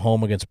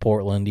 home against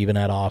Portland, even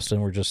at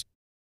Austin, were just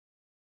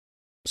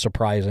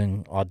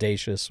surprising,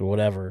 audacious, or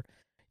whatever.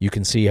 You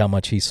can see how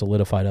much he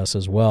solidified us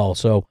as well.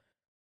 So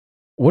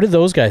what did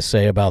those guys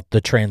say about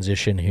the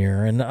transition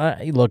here? And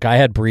I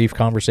had brief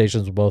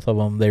conversations with both of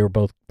them. They were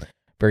both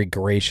very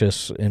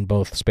gracious in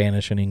both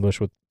Spanish and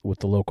English with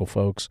the local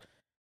folks.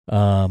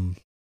 But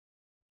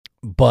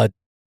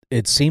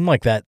it seemed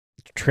like that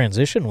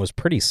transition was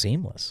pretty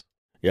seamless.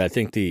 Yeah, I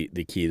think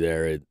the key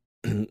there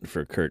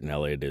for Kurt and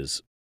Elliot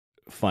is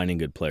finding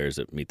good players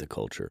that meet the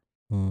culture,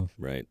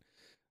 right?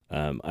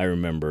 I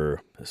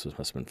remember must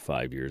have been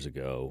 5 years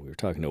ago. We were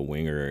talking to a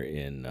winger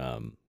in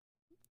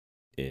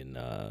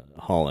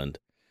Holland,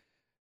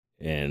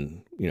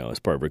 and as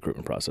part of the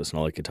recruitment process, and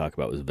all he could talk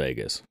about was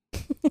Vegas.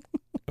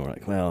 And we're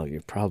like, well,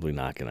 you're probably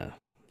not going to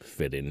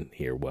fit in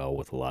here well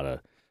with a lot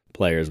of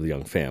players with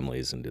young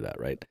families and do that,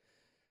 right?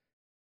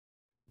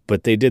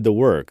 But they did the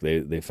work.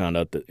 They found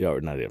out that,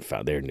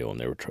 they knew them.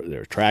 They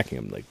were tracking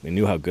them. Like, they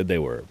knew how good they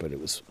were, but it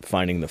was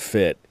finding the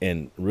fit.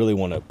 And really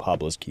one of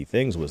Pablo's key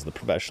things was the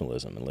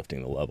professionalism and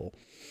lifting the level.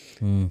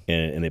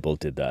 And they both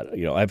did that.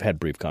 I've had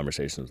brief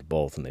conversations with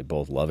both, and they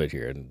both love it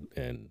here,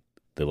 and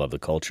they love the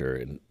culture,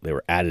 and they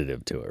were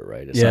additive to it,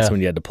 right? It's not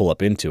when you had to pull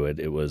up into it.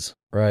 It was,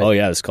 oh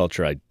yeah, this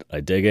culture, I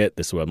dig it.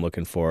 This is what I'm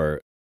looking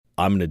for.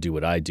 I'm going to do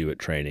what I do at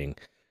training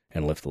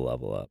and lift the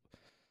level up.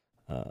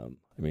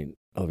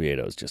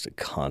 Oviedo is just a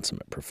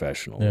consummate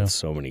professional with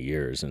so many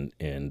years, and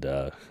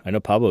I know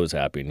Pablo was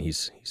happy, and he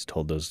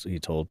told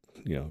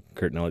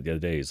Kurt and Elliot the other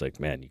day, he's like,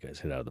 man, you guys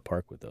hit out of the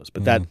park with those.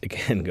 But that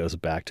again goes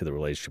back to the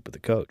relationship with the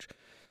coach.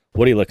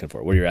 What are you looking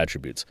for? What are your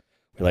attributes?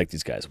 We like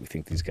these guys. We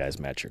think these guys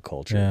match your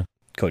culture. Yeah.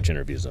 Coach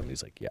interviews them.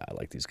 He's like, yeah, I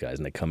like these guys,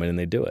 and they come in and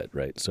they do it,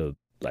 right? So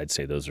I'd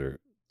say those are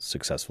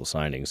successful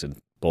signings and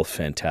both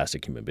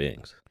fantastic human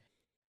beings.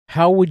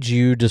 How would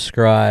you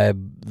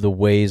describe the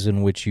ways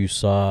in which you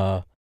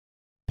saw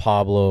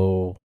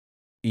Pablo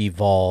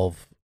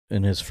evolve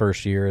in his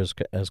first year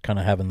as kind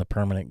of having the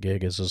permanent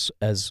gig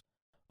as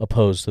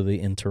opposed to the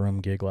interim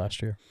gig last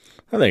year?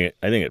 I think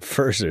at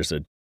first there's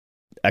a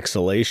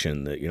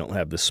exhalation that you don't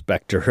have the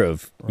specter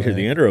of Right.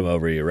 the interim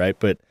over you, right?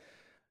 But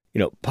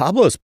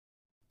Pablo's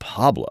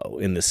Pablo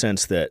in the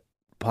sense that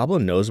Pablo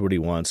knows what he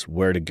wants,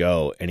 where to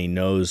go, and he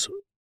knows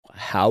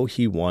how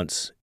he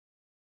wants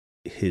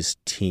his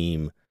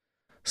team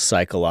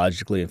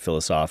psychologically and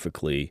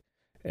philosophically,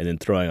 and then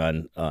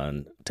throwing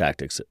on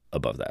tactics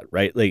above that,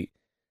 right? Like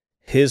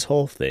his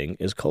whole thing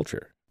is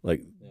culture.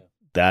 Like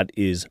that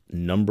is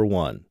number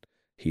one.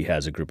 He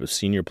has a group of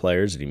senior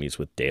players that he meets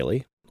with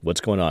daily. What's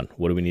going on?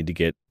 What do we need to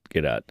get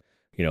at?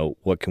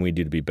 What can we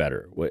do to be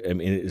better?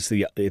 It's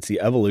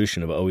the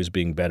evolution of always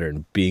being better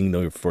and being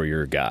there for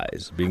your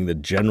guys, being the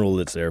general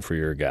that's there for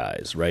your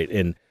guys, right?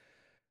 And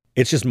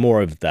it's just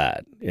more of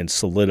that and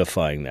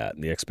solidifying that,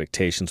 and the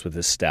expectations with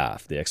his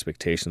staff, the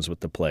expectations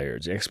with the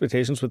players, the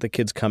expectations with the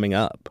kids coming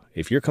up.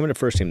 If you're coming to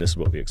first team, this is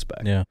what we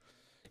expect. Yeah.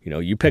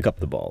 You pick up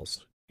the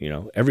balls.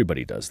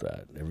 Everybody does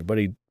that.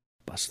 Everybody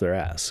busts their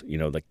ass.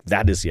 Like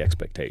that is the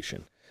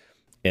expectation.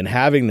 And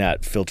having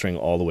that filtering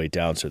all the way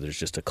down so there's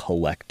just a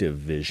collective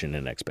vision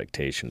and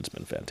expectation has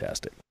been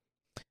fantastic.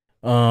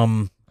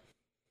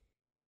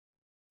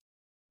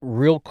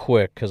 Real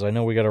quick, because I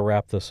know we got to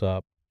wrap this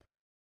up.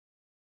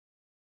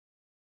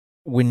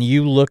 When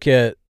you look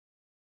at,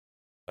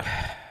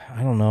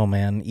 I don't know,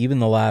 man, even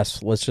the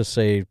last, let's just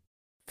say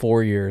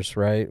 4 years,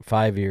 right?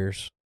 5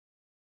 years,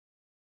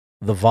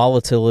 the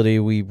volatility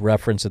we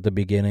referenced at the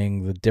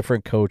beginning, the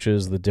different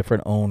coaches, the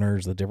different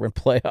owners, the different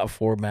playoff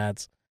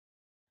formats.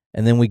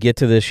 And then we get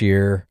to this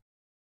year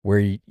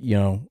where,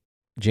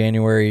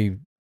 January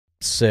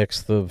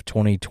 6th of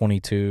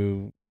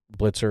 2022,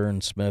 Blitzer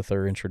and Smith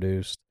are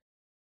introduced.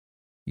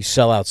 You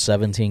sell out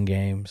 17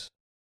 games.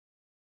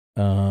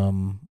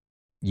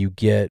 You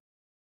get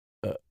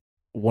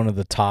one of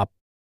the top,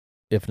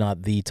 if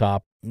not the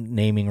top,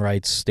 naming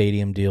rights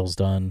stadium deals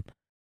done.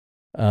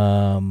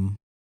 And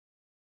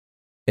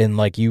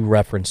like you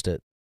referenced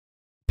it,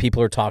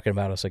 people are talking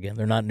about us again.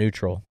 They're not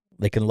neutral.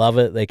 They can love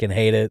it. They can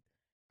hate it.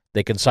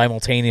 They can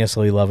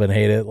simultaneously love and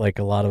hate it like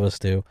a lot of us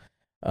do.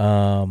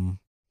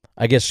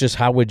 I guess just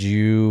how would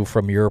you,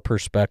 from your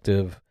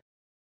perspective,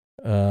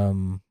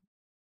 and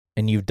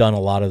you've done a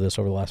lot of this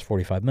over the last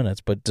 45 minutes,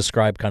 but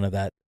describe kind of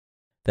that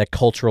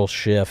cultural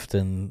shift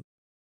and,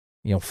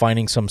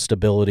 finding some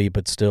stability,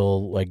 but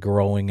still like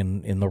growing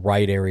in the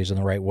right areas in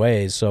the right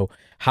ways. So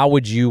how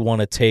would you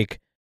want to take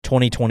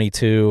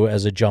 2022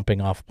 as a jumping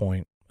off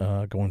point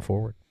going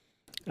forward?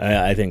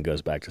 I think it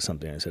goes back to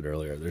something I said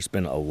earlier. There's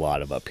been a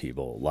lot of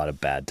upheaval, a lot of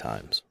bad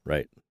times,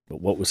 right? But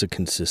what was the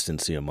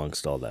consistency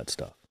amongst all that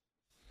stuff?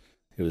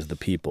 It was the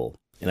people.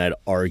 And I'd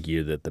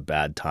argue that the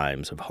bad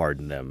times have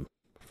hardened them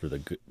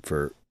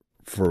for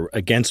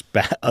against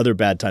other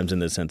bad times in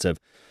the sense of,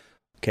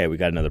 okay, we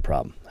got another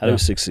problem. How do we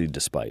succeed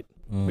despite?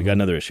 Mm-hmm. We got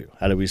another issue.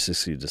 How do we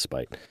succeed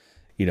despite?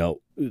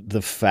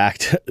 The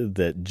fact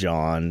that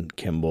John,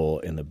 Kimball,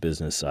 and the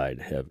business side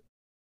have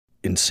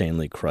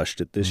insanely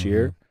crushed it this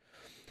year,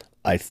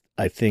 I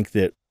think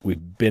that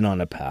we've been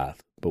on a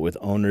path, but with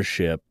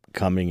ownership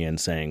coming in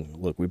saying,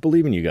 look, we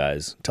believe in you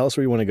guys. Tell us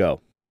where you want to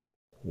go.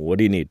 What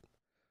do you need?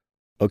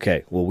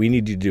 Okay, well, we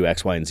need you to do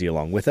X, Y, and Z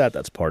along with that.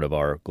 That's part of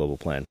our global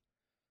plan.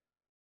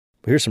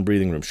 But here's some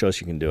breathing room. Show us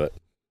you can do it.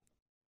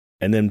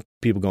 And then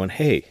people going,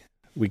 hey,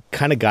 we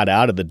kind of got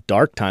out of the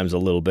dark times a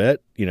little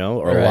bit,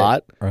 or a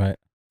lot. Right.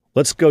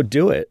 Let's go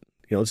do it.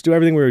 Let's do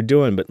everything we were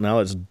doing, but now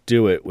let's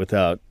do it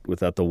without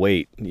the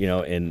weight,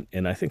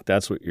 and I think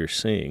that's what you're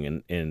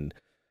seeing. And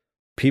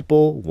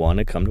people want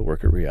to come to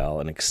work at Real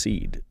and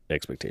exceed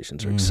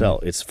expectations or excel.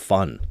 It's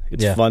fun.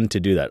 It's fun to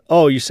do that.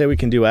 Oh, you say we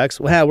can do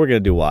X? Well, we're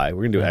going to do Y.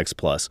 We're going to do X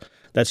plus.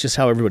 That's just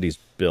how everybody's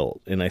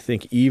built. And I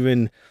think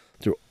even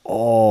through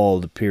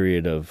all the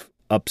period of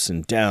ups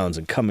and downs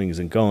and comings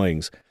and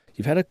goings,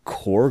 you've had a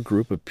core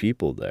group of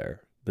people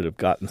there that have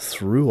gotten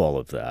through all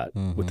of that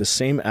with the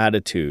same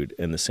attitude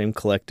and the same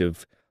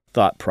collective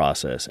thought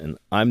process. And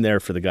I'm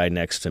there for the guy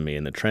next to me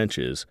in the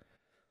trenches.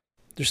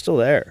 They're still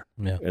there.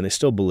 Yeah. And they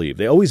still believe.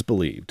 They always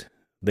believed.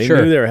 They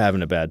knew they were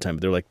having a bad time,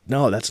 but they're like,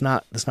 no, that's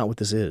not what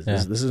this is. Yeah.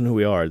 This isn't who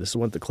we are. This is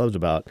what the club's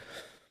about.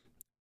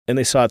 And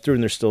they saw it through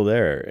and they're still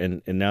there.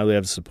 And now they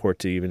have the support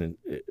to even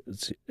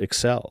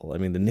excel. I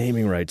mean, the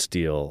naming rights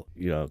deal,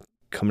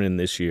 coming in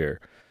this year,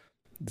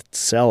 the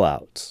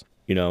sellouts,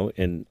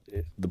 and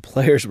the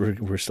players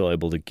we're still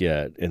able to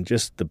get, and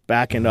just the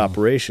back end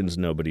operations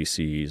nobody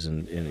sees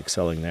and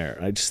excelling there.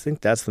 I just think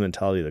that's the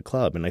mentality of the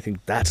club, and I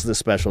think that's the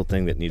special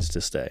thing that needs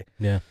to stay.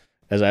 Yeah.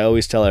 As I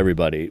always tell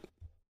everybody,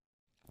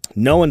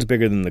 no one's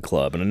bigger than the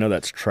club, and I know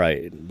that's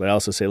trite, but I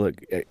also say, look,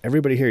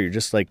 everybody here, you're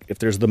just like, if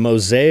there's the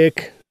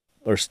mosaic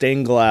or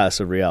stained glass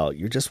of Real,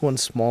 you're just one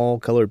small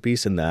colored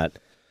piece in that.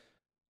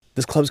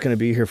 This club's going to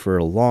be here for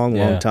a long,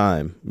 long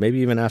time, maybe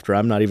even after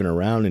I'm not even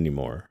around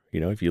anymore.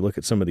 If you look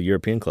at some of the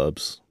European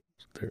clubs,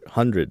 they're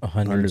hundreds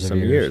of some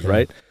years,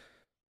 right?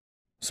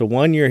 So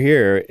when you're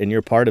here and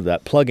you're part of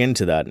that, plug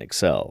into that and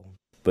excel.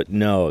 but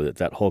know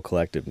that whole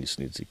collective just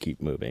needs to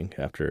keep moving.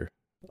 After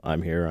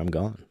I'm here, I'm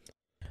gone.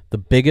 The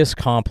biggest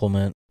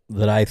compliment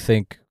that I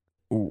think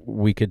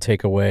we could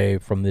take away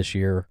from this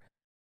year,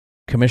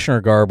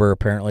 Commissioner Garber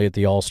apparently at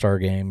the All-Star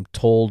game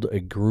told a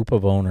group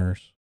of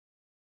owners,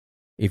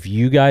 if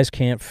you guys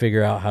can't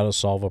figure out how to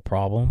solve a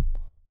problem,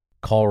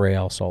 call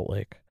Real Salt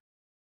Lake.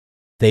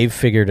 They've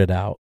figured it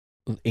out.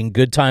 In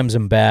good times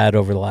and bad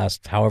over the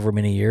last however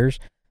many years,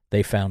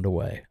 they found a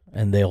way,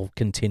 and they'll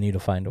continue to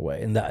find a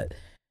way. And that,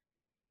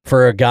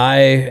 for a guy,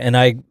 and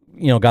I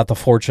got the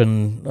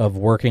fortune of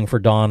working for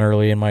Don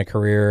early in my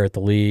career at the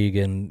league,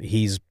 and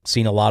he's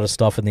seen a lot of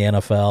stuff in the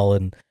NFL,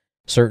 and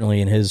certainly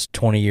in his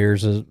 20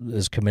 years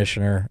as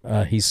commissioner,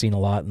 he's seen a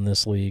lot in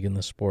this league and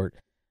this sport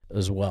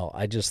as well.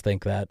 I just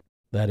think that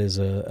is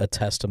a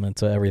testament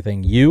to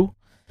everything you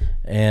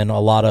and a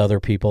lot of other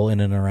people in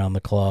and around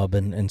the club,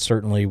 and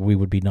certainly we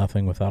would be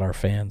nothing without our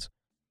fans.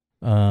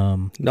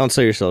 Don't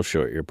sell yourself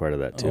short. You're part of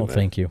that too. Oh, man.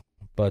 Thank you.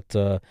 But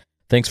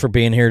thanks for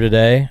being here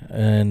today,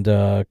 and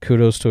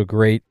kudos to a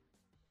great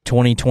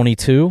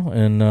 2022,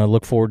 and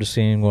look forward to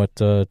seeing what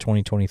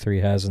 2023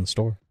 has in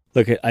store.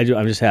 Look,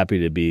 I'm just happy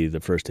to be the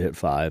first to hit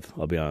 5.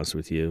 I'll be honest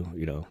with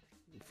you.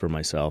 For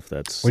myself,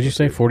 that's... What'd you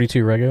say,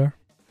 42 regular?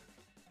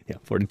 Yeah,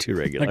 42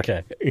 regular.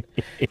 Okay.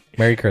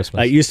 Merry Christmas.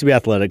 I used to be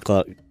athletic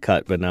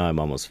cut, but now I'm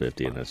almost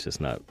 50, and it's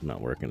just not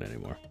working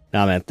anymore.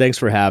 Nah, man, thanks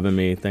for having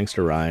me. Thanks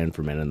to Ryan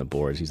for manning the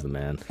boards. He's the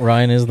man.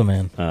 Ryan is the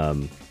man.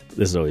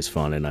 This is always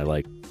fun, and I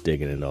like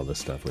digging into all this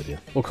stuff with you.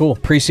 Well, cool.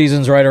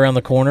 Preseason's right around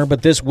the corner,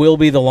 but this will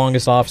be the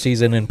longest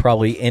offseason in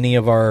probably any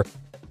of our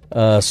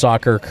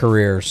soccer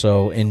career.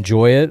 So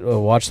enjoy it.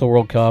 Watch the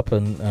World Cup,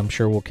 and I'm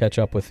sure we'll catch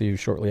up with you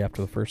shortly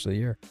after the first of the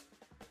year.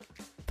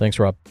 Thanks,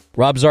 Rob.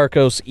 Rob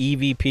Zarkos,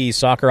 EVP,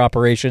 Soccer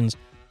Operations,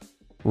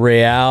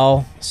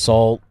 Real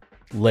Salt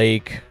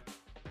Lake,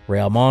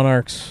 Real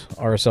Monarchs,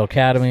 RSL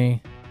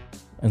Academy,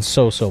 and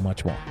so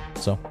much more.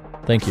 So,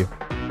 thank you.